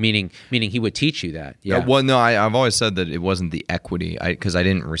 Yeah. Meaning he would teach you that. Yeah. Well, no, I've always said that it wasn't the equity because I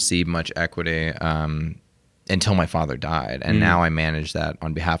didn't receive much equity until my father died. And now I manage that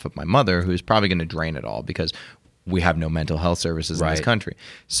on behalf of my mother, who's probably going to drain it all because we have no mental health services in this country.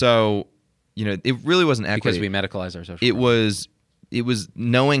 So, it really wasn't equity. Because we medicalize our social It was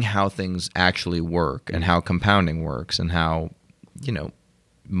knowing how things actually work and how compounding works and how,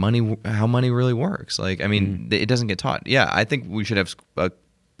 money really works. It doesn't get taught. Yeah, I think we should have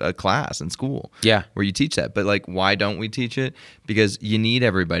a class in school where you teach that. But why don't we teach it? Because you need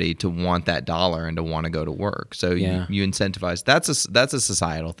everybody to want that dollar and to want to go to work. So you incentivize. That's a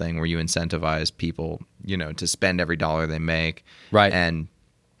societal thing where you incentivize people, to spend every dollar they make, right, and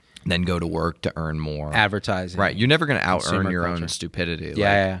then go to work to earn more. Advertising, right? You're never going to out-earn your own stupidity.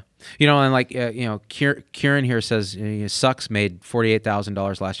 And Kieran here says Sucks made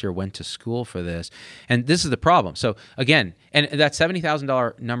 $48,000 last year, went to school for this, and this is the problem. So again, and that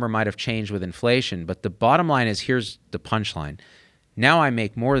 $70,000 number might have changed with inflation, but the bottom line is, here's the punchline. Now I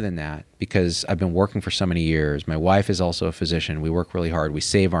make more than that because I've been working for so many years. My wife is also a physician. We work really hard. We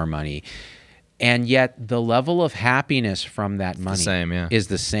save our money. And yet the level of happiness from that money is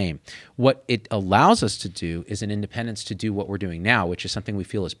the same. What it allows us to do is an independence to do what we're doing now, which is something we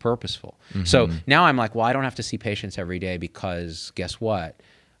feel is purposeful. So now I'm like, well, I don't have to see patients every day because guess what?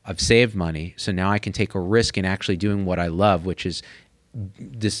 I've saved money. So now I can take a risk in actually doing what I love, which is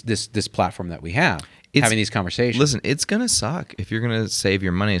this platform that we have, having these conversations. Listen, it's going to suck if you're going to save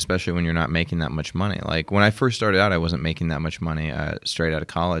your money, especially when you're not making that much money. When I first started out, I wasn't making that much money straight out of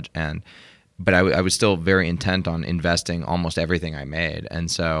college, but I was still very intent on investing almost everything I made. And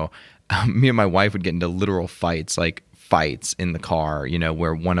so me and my wife would get into literal fights, fights in the car,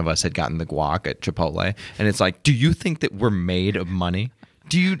 where one of us had gotten the guac at Chipotle, and it's like, do you think that we're made of money?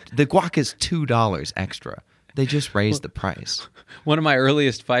 The guac is $2 extra. They just raised the price. One of my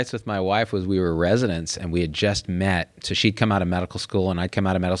earliest fights with my wife was we were residents and we had just met. So she'd come out of medical school and I'd come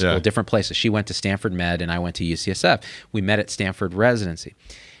out of medical school, different places. She went to Stanford Med and I went to UCSF. We met at Stanford residency.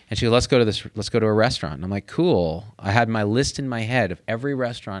 And she goes, let's go to a restaurant. And I'm like, cool. I had my list in my head of every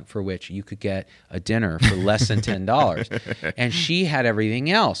restaurant for which you could get a dinner for less than $10. And she had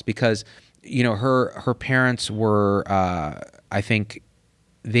everything else because, her parents were, I think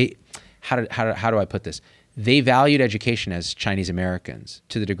how do I put this? They valued education as Chinese Americans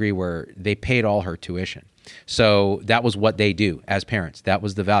to the degree where they paid all her tuition. So that was what they do as parents. That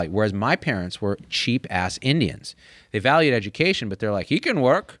was the value. Whereas my parents were cheap ass Indians. They valued education, but they're like, he can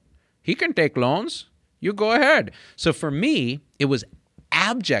work. He can take loans. You go ahead. So for me, it was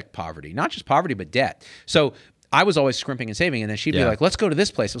abject poverty, not just poverty, but debt. So I was always scrimping and saving. And then she'd be like, let's go to this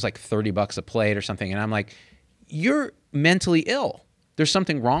place. It was like $30 a plate or something. And I'm like, you're mentally ill. There's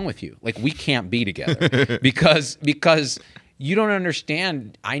something wrong with you. Like, we can't be together because you don't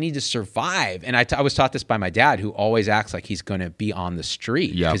understand. I need to survive. And I was taught this by my dad, who always acts like he's going to be on the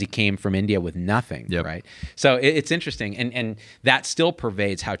street because he came from India with nothing, right? So it's interesting. And that still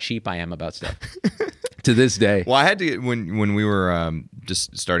pervades how cheap I am about stuff to this day. Well, I had to, when we were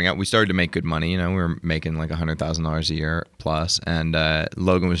just starting out, we started to make good money. We were making like $100,000 a year plus. And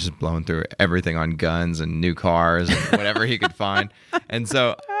Logan was just blowing through everything on guns and new cars and whatever he could find. And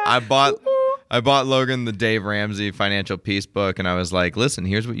so I bought Logan the Dave Ramsey Financial Peace book, and I was like, listen,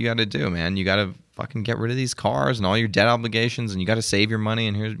 here's what you got to do, man. You got to fucking get rid of these cars and all your debt obligations, and you got to save your money,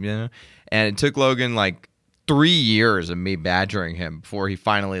 and And it took Logan like 3 years of me badgering him before he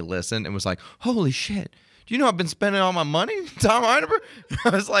finally listened and was like, holy shit. Do you know I've been spending all my money, Tom Heineberg?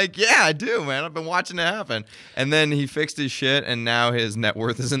 I was like, yeah, I do, man. I've been watching it happen. And then he fixed his shit, and now his net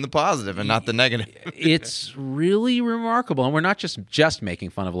worth is in the positive and not the negative. It's really remarkable. And we're not just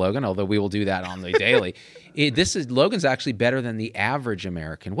making fun of Logan, although we will do that on the daily. Logan's actually better than the average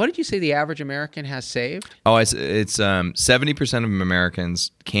American. What did you say the average American has saved? Oh, it's 70% of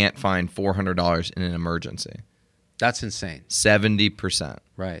Americans can't find $400 in an emergency. That's insane. 70%.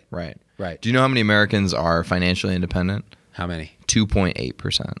 Right. Do you know how many Americans are financially independent? How many?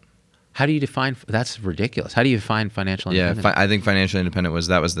 2.8%. How do you define? That's ridiculous. How do you define financial independence? Yeah, I think financially independent was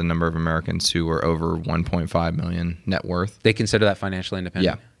the number of Americans who were over 1.5 million net worth. They consider that financially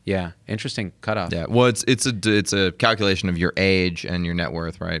independent. Yeah. Interesting cutoff. Yeah. Well, it's a calculation of your age and your net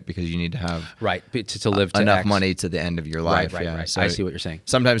worth, right? Because you need to have to live to enough X. money to the end of your life. Right. So I see what you're saying.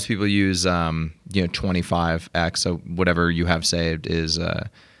 Sometimes people use 25x. So whatever you have saved is.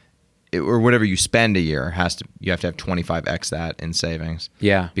 Or whatever you spend a year you have to have 25x that in savings.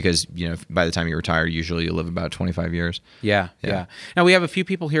 Yeah. Because by the time you retire, usually you live about 25 years. Yeah. Now we have a few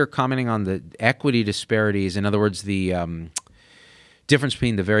people here commenting on the equity disparities. In other words, the difference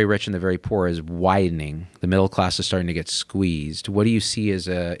between the very rich and the very poor is widening. The middle class is starting to get squeezed. What do you see is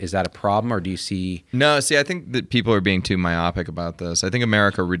that a problem, or do you see? No, I think that people are being too myopic about this. I think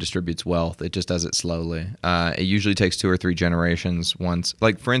America redistributes wealth. It just does it slowly. It usually takes 2 or 3 generations once.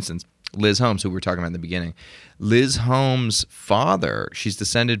 Like, for instance, Liz Holmes, who we were talking about in the beginning. Liz Holmes' father, she's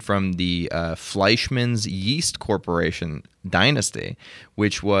descended from the Fleischmann's Yeast Corporation dynasty,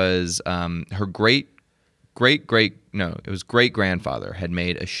 which was her great-grandfather had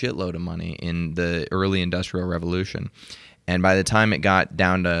made a shitload of money in the early Industrial Revolution. And by the time it got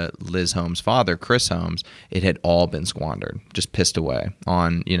down to Liz Holmes' father, Chris Holmes, it had all been squandered, just pissed away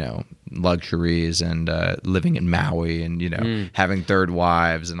on, luxuries and living in Maui and, having third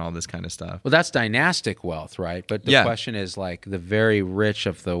wives and all this kind of stuff. Well, that's dynastic wealth, right? But the question is like the very rich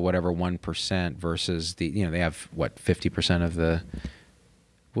of the whatever 1% versus the, they have, 50% of the...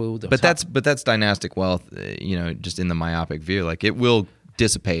 Well, but that's dynastic wealth, just in the myopic view. Like, it will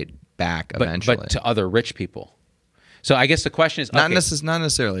dissipate back eventually. But to other rich people. So I guess the question is... Not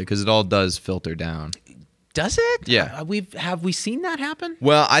necessarily, because it all does filter down. Does it? Yeah. Have we seen that happen?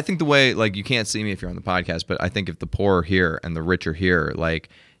 Well, I think the way, like, you can't see me if you're on the podcast, but I think if the poor are here and the rich are here, like,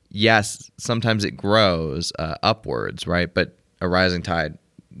 yes, sometimes it grows upwards, right? But a rising tide,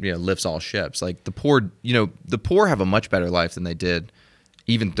 lifts all ships. Like, the poor have a much better life than they did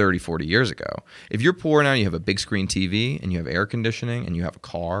even 30, 40 years ago. If you're poor now, you have a big screen TV and you have air conditioning and you have a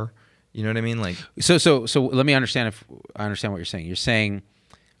car. You know what I mean? Like, so let me understand if I understand what you're saying. You're saying,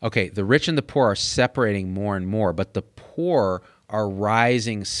 okay, the rich and the poor are separating more and more, but the poor are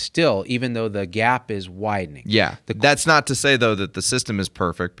rising still, even though the gap is widening. Yeah. That's not to say, though, that the system is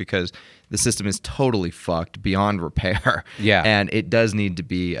perfect, because the system is totally fucked beyond repair. Yeah. And it does need to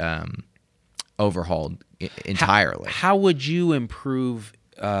be overhauled entirely. How would you improve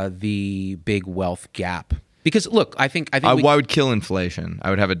the big wealth gap? Because look, I think I would kill inflation. I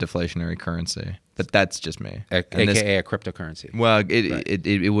would have a deflationary currency, but that's just me. AKA a cryptocurrency. Well,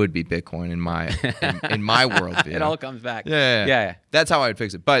 it would be Bitcoin in my worldview. It all comes back. Yeah. That's how I would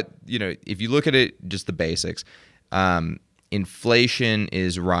fix it. But if you look at it, just the basics, inflation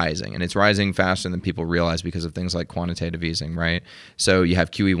is rising, and it's rising faster than people realize because of things like quantitative easing, right? So you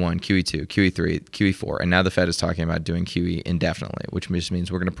have QE1, QE2, QE3, QE4, and now the Fed is talking about doing QE indefinitely, which just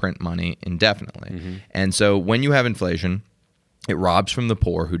means we're going to print money indefinitely. And so when you have inflation, it robs from the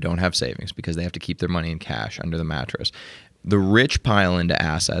poor who don't have savings because they have to keep their money in cash under the mattress. The rich pile into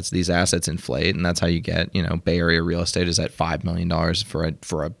assets. These assets inflate, and that's how you get, Bay Area real estate is at $5 million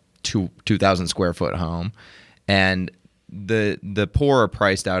for a 2,000 square foot home, and the poor are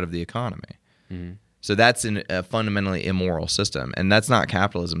priced out of the economy. So that's a fundamentally immoral system, and that's not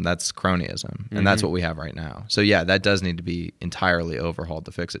capitalism, that's cronyism, and that's what we have right now. So yeah, that does need to be entirely overhauled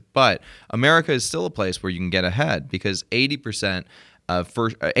to fix it. But America is still a place where you can get ahead because 80% of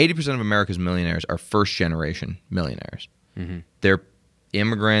America's millionaires are first generation millionaires. They're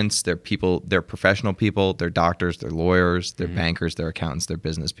immigrants, they're people, they're professional people, they're doctors, they're lawyers, they're bankers, they're accountants, they're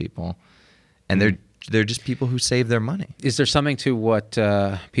business people, and they're just people who save their money. Is there something to what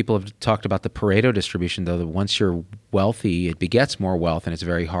people have talked about the Pareto distribution, though, that once you're wealthy, it begets more wealth, and it's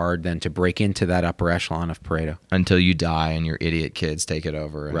very hard then to break into that upper echelon of Pareto? Until you die and your idiot kids take it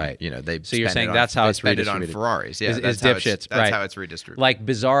over. And, right. So you're saying that's how it's It redistributed. on Ferraris. Yeah, that's dipshits. That's how it's redistributed. Like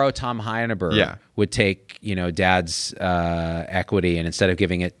bizarro Tom Heineberg would take, dad's equity, and instead of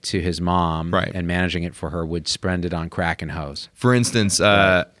giving it to his mom and managing it for her, would spend it on crack and hoes. For instance,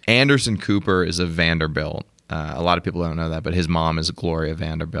 Anderson Cooper is a Vanderbilt. A lot of people don't know that, but his mom is Gloria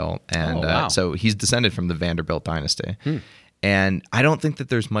Vanderbilt. And so he's descended from the Vanderbilt dynasty. And I don't think that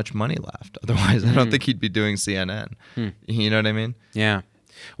there's much money left. Otherwise, I don't think he'd be doing CNN. You know what I mean? Yeah.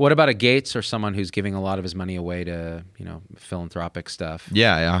 What about a Gates or someone who's giving a lot of his money away to, philanthropic stuff?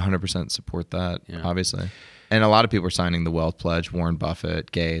 Yeah, I 100% support that, obviously. And a lot of people are signing the Wealth Pledge, Warren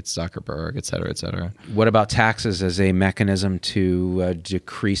Buffett, Gates, Zuckerberg, et cetera, et cetera. What about taxes as a mechanism to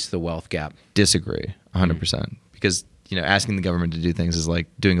decrease the wealth gap? Disagree, 100%. Because, asking the government to do things is like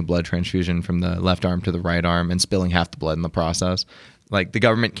doing a blood transfusion from the left arm to the right arm and spilling half the blood in the process. Like, the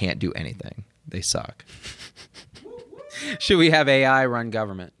government can't do anything. They suck. Should we have AI run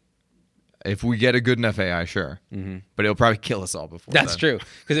government? If we get a good enough AI, sure. But it'll probably kill us all before That's true.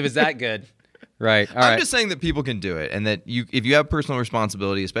 Because if it's that good... Right. I'm just saying that people can do it, and that if you have personal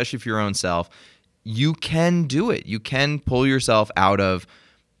responsibility, especially for your own self, you can do it. You can pull yourself out of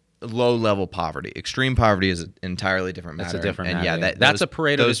low-level poverty. Extreme poverty is an entirely different matter. That's a different matter. Yeah, that's a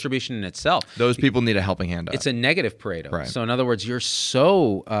Pareto distribution in itself. Those people need a helping hand up. It's a negative Pareto. Right. So in other words, you're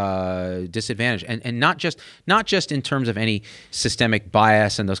so disadvantaged, and not just in terms of any systemic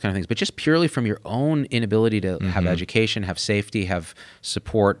bias and those kind of things, but just purely from your own inability to have education, have safety, have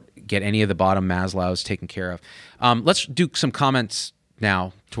support, get any of the bottom Maslow's taken care of. Let's do some comments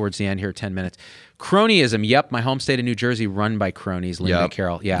now towards the end here, 10 minutes. Cronyism. Yep, my home state of New Jersey run by cronies. Linda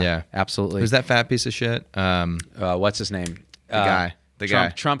Carroll. Yeah, absolutely. Who's that fat piece of shit? What's his name? The guy.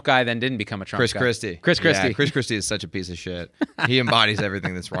 Trump guy then didn't become a Trump Chris guy. Christie. Chris Christie. Yeah, Chris Christie is such a piece of shit. He embodies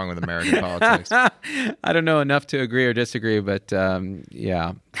everything that's wrong with American politics. I don't know enough to agree or disagree, but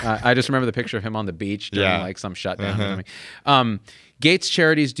I just remember the picture of him on the beach during like some shutdown or something. Gates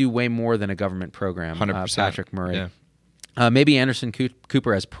charities do way more than a government program. 100%. Patrick Murray. Yeah. Maybe Anderson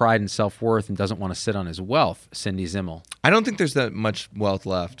Cooper has pride and self-worth and doesn't want to sit on his wealth. Cindy Zimmel. I don't think there's that much wealth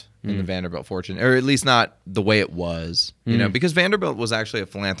left in the Vanderbilt fortune, or at least not the way it was, because Vanderbilt was actually a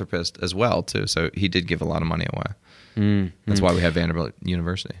philanthropist as well, too. So he did give a lot of money away. That's why we have Vanderbilt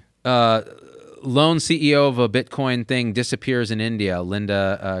University. Lone CEO of a Bitcoin thing disappears in India.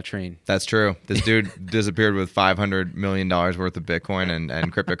 Linda Treen. That's true. This dude disappeared with $500 million worth of Bitcoin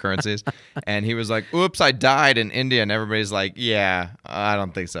and cryptocurrencies. And he was like, oops, I died in India. And everybody's like, yeah, I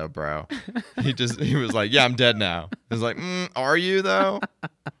don't think so, bro. He was like, yeah, I'm dead now. I was like, are you though?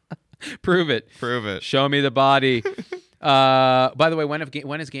 Prove it. Show me the body. By the way,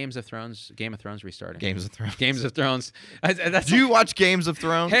 when is Game of Thrones restarting? Games of Thrones. Do you watch Games of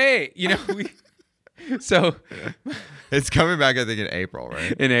Thrones? Hey, so it's coming back, I think, in April,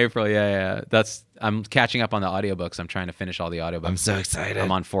 right? In April, yeah. I'm catching up on the audiobooks. I'm trying to finish all the audiobooks. I'm so excited.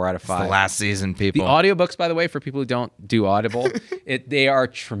 I'm on 4 out of 5. It's the last season, people. The audiobooks, by the way, for people who don't do Audible, they are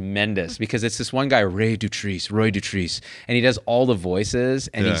tremendous because it's this one guy, Roy Dutrice, and he does all the voices,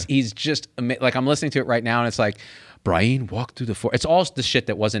 and he's just like, I'm listening to it right now, and it's like, Brian walked through the forest. It's all the shit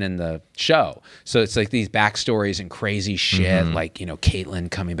that wasn't in the show. So it's like these backstories and crazy shit, like, Caitlyn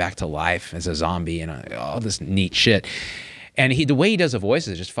coming back to life as a zombie and all this neat shit. And the way he does the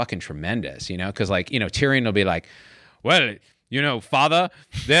voices is just fucking tremendous, because like, Tyrion will be like, well, father,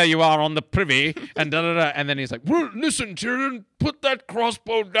 there you are on the privy, and da-da-da. And then he's like, well, listen, Tyrion, put that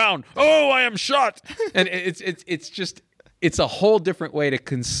crossbow down. Oh, I am shot. And it's a whole different way to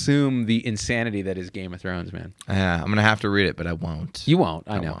consume the insanity that is Game of Thrones, man. Yeah, I'm going to have to read it, but I won't. You won't,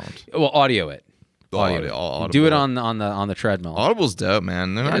 I know. Won't. Well, audio it. Audible. Do it on the treadmill. Audible's dope,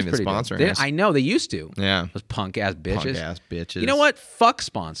 man. They're not even sponsoring us. I know, they used to. Yeah. Those punk-ass bitches. Punk-ass bitches. You know what? Fuck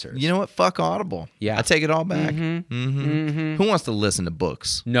sponsors. You know what? Fuck Audible. Yeah. I take it all back. Who wants to listen to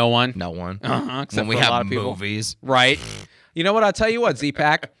books? No one. No one. Except when we for a have lot of people. movies. Right. You know what? I'll tell you what,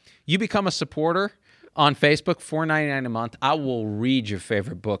 Z-Pack. You become a supporter on Facebook, $4.99 a month. I will read your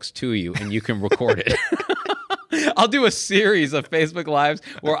favorite books to you, and you can record it. I'll do a series of Facebook Lives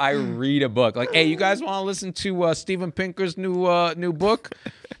where I read a book. Like, hey, you guys want to listen to Steven Pinker's new book?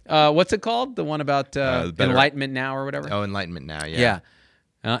 What's it called? The one about Enlightenment Now or whatever? Oh, Enlightenment Now, yeah. Yeah.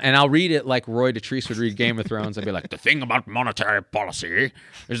 And I'll read it like Roy Dotrice would read Game of Thrones. I'd be like, the thing about monetary policy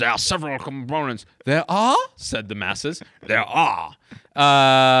is there are several components. There are, said the masses. There are.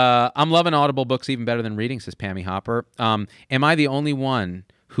 I'm loving Audible books even better than reading, says Pammy Hopper. Am I the only one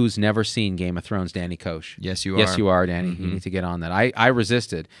who's never seen Game of Thrones, Danny Koch? Yes, you are. Yes, you are, Danny. You need to get on that. I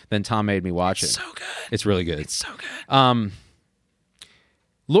resisted. Then Tom made me watch it. It's so good. It's really good. It's so good.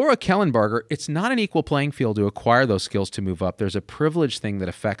 Laura Kellenbarger, it's not an equal playing field to acquire those skills to move up. There's a privilege thing that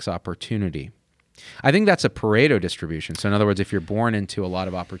affects opportunity. I think that's a Pareto distribution. So in other words, if you're born into a lot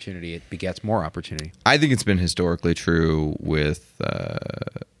of opportunity, it begets more opportunity. I think it's been historically true with the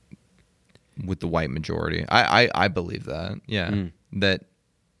white majority. I believe that. Yeah. That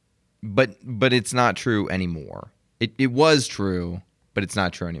but it's not true anymore. It was true, but it's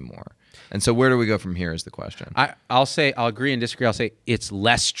not true anymore. And so where do we go from here is the question. I'll agree and disagree. I'll say it's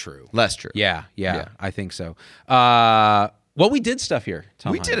less true. Less true. Yeah, I think so. Well, we did stuff here,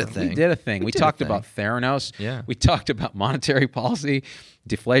 Tom. We did a thing. We did a thing. We talked about Theranos. Yeah. We talked about monetary policy,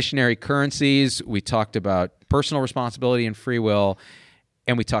 deflationary currencies. We talked about personal responsibility and free will.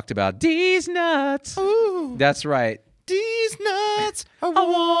 And we talked about these nuts. Ooh. That's right. These nuts are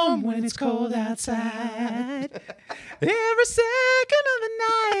warm when it's cold outside. Every second of the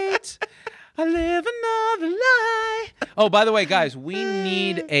night, I live another lie. Oh, by the way, guys, we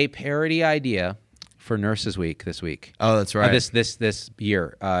need a parody idea for Nurses Week this week. Oh, that's right. This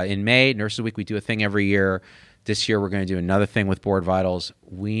year. In May, Nurses Week, we do a thing every year. This year, we're going to do another thing with Board Vitals.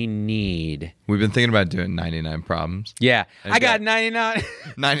 We've been thinking about doing 99 problems. Yeah. I got 99.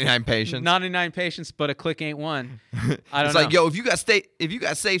 99 patients. 99 patients, but a click ain't one. I don't know. Like, yo, if you got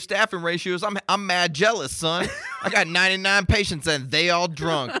safe staffing ratios, I'm mad jealous, son. I got 99 patients and they all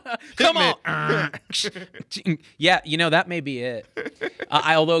drunk. Come on. Yeah, that may be it.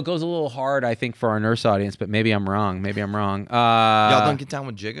 Although it goes a little hard, I think, for our nurse audience, but maybe I'm wrong. Y'all don't get down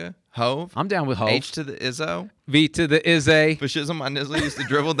with Jigga? Hove? I'm down with Hove. H to the Izzo? V to the Izzy. Fascism my nizzle used to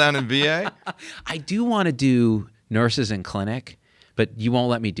dribble down in VA? I do want to do nurses in clinic, but you won't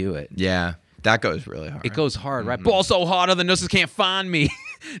let me do it. Yeah, that goes really hard. It goes hard, right? Ball so hard, the nurses can't find me.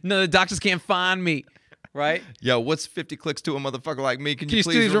 No, the doctors can't find me, right? Yo, what's 50 clicks to a motherfucker like me? Can you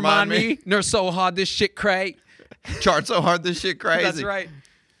please remind me? Nurse so hard, this shit cray. Chart so hard, this shit crazy. That's right.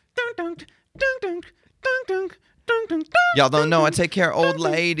 Dun, dun, dun, dun, dun, dun. Y'all don't know I take care of old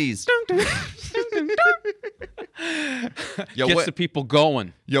ladies. Yo, gets the people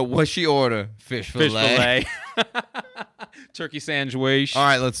going. Yo, what's she order? Fish fillet. Turkey sandwich. All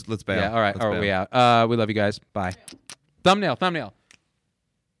right, let's bail. Yeah, all right, we out. We love you guys. Bye. Thumbnail.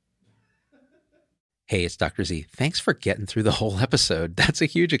 Hey, it's Dr. Z. Thanks for getting through the whole episode. That's a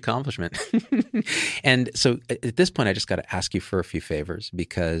huge accomplishment. And so at this point, I just got to ask you for a few favors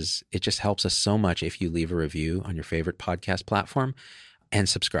because it just helps us so much if you leave a review on your favorite podcast platform and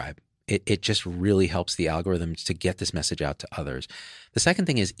subscribe. It just really helps the algorithms to get this message out to others. The second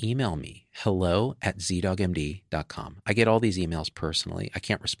thing is email me, hello@zdogmd.com. I get all these emails personally. I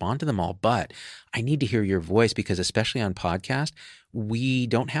can't respond to them all, but I need to hear your voice because especially on podcast, we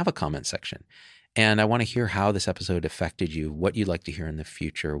don't have a comment section. And I want to hear how this episode affected you, what you'd like to hear in the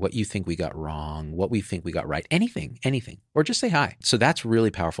future, what you think we got wrong, what we think we got right, anything, or just say hi. So that's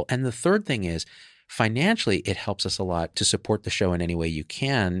really powerful. And the third thing is financially, it helps us a lot to support the show in any way you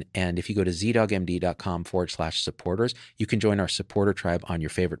can. And if you go to zdogmd.com/supporters, you can join our supporter tribe on your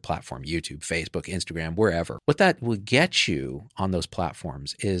favorite platform, YouTube, Facebook, Instagram, wherever. What that will get you on those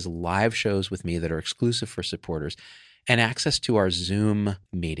platforms is live shows with me that are exclusive for supporters. and access to our Zoom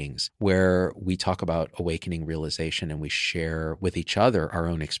meetings where we talk about awakening realization and we share with each other our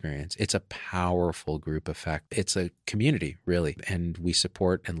own experience. It's a powerful group effect. It's a community, really. And we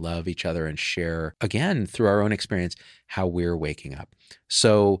support and love each other and share, again, through our own experience, how we're waking up.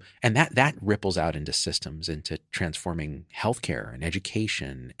 So, and that ripples out into systems, into transforming healthcare and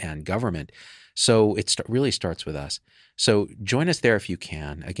education and government. So it really starts with us. So join us there if you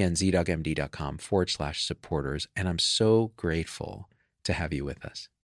can. Again, zdogmd.com/supporters. And I'm so grateful to have you with us.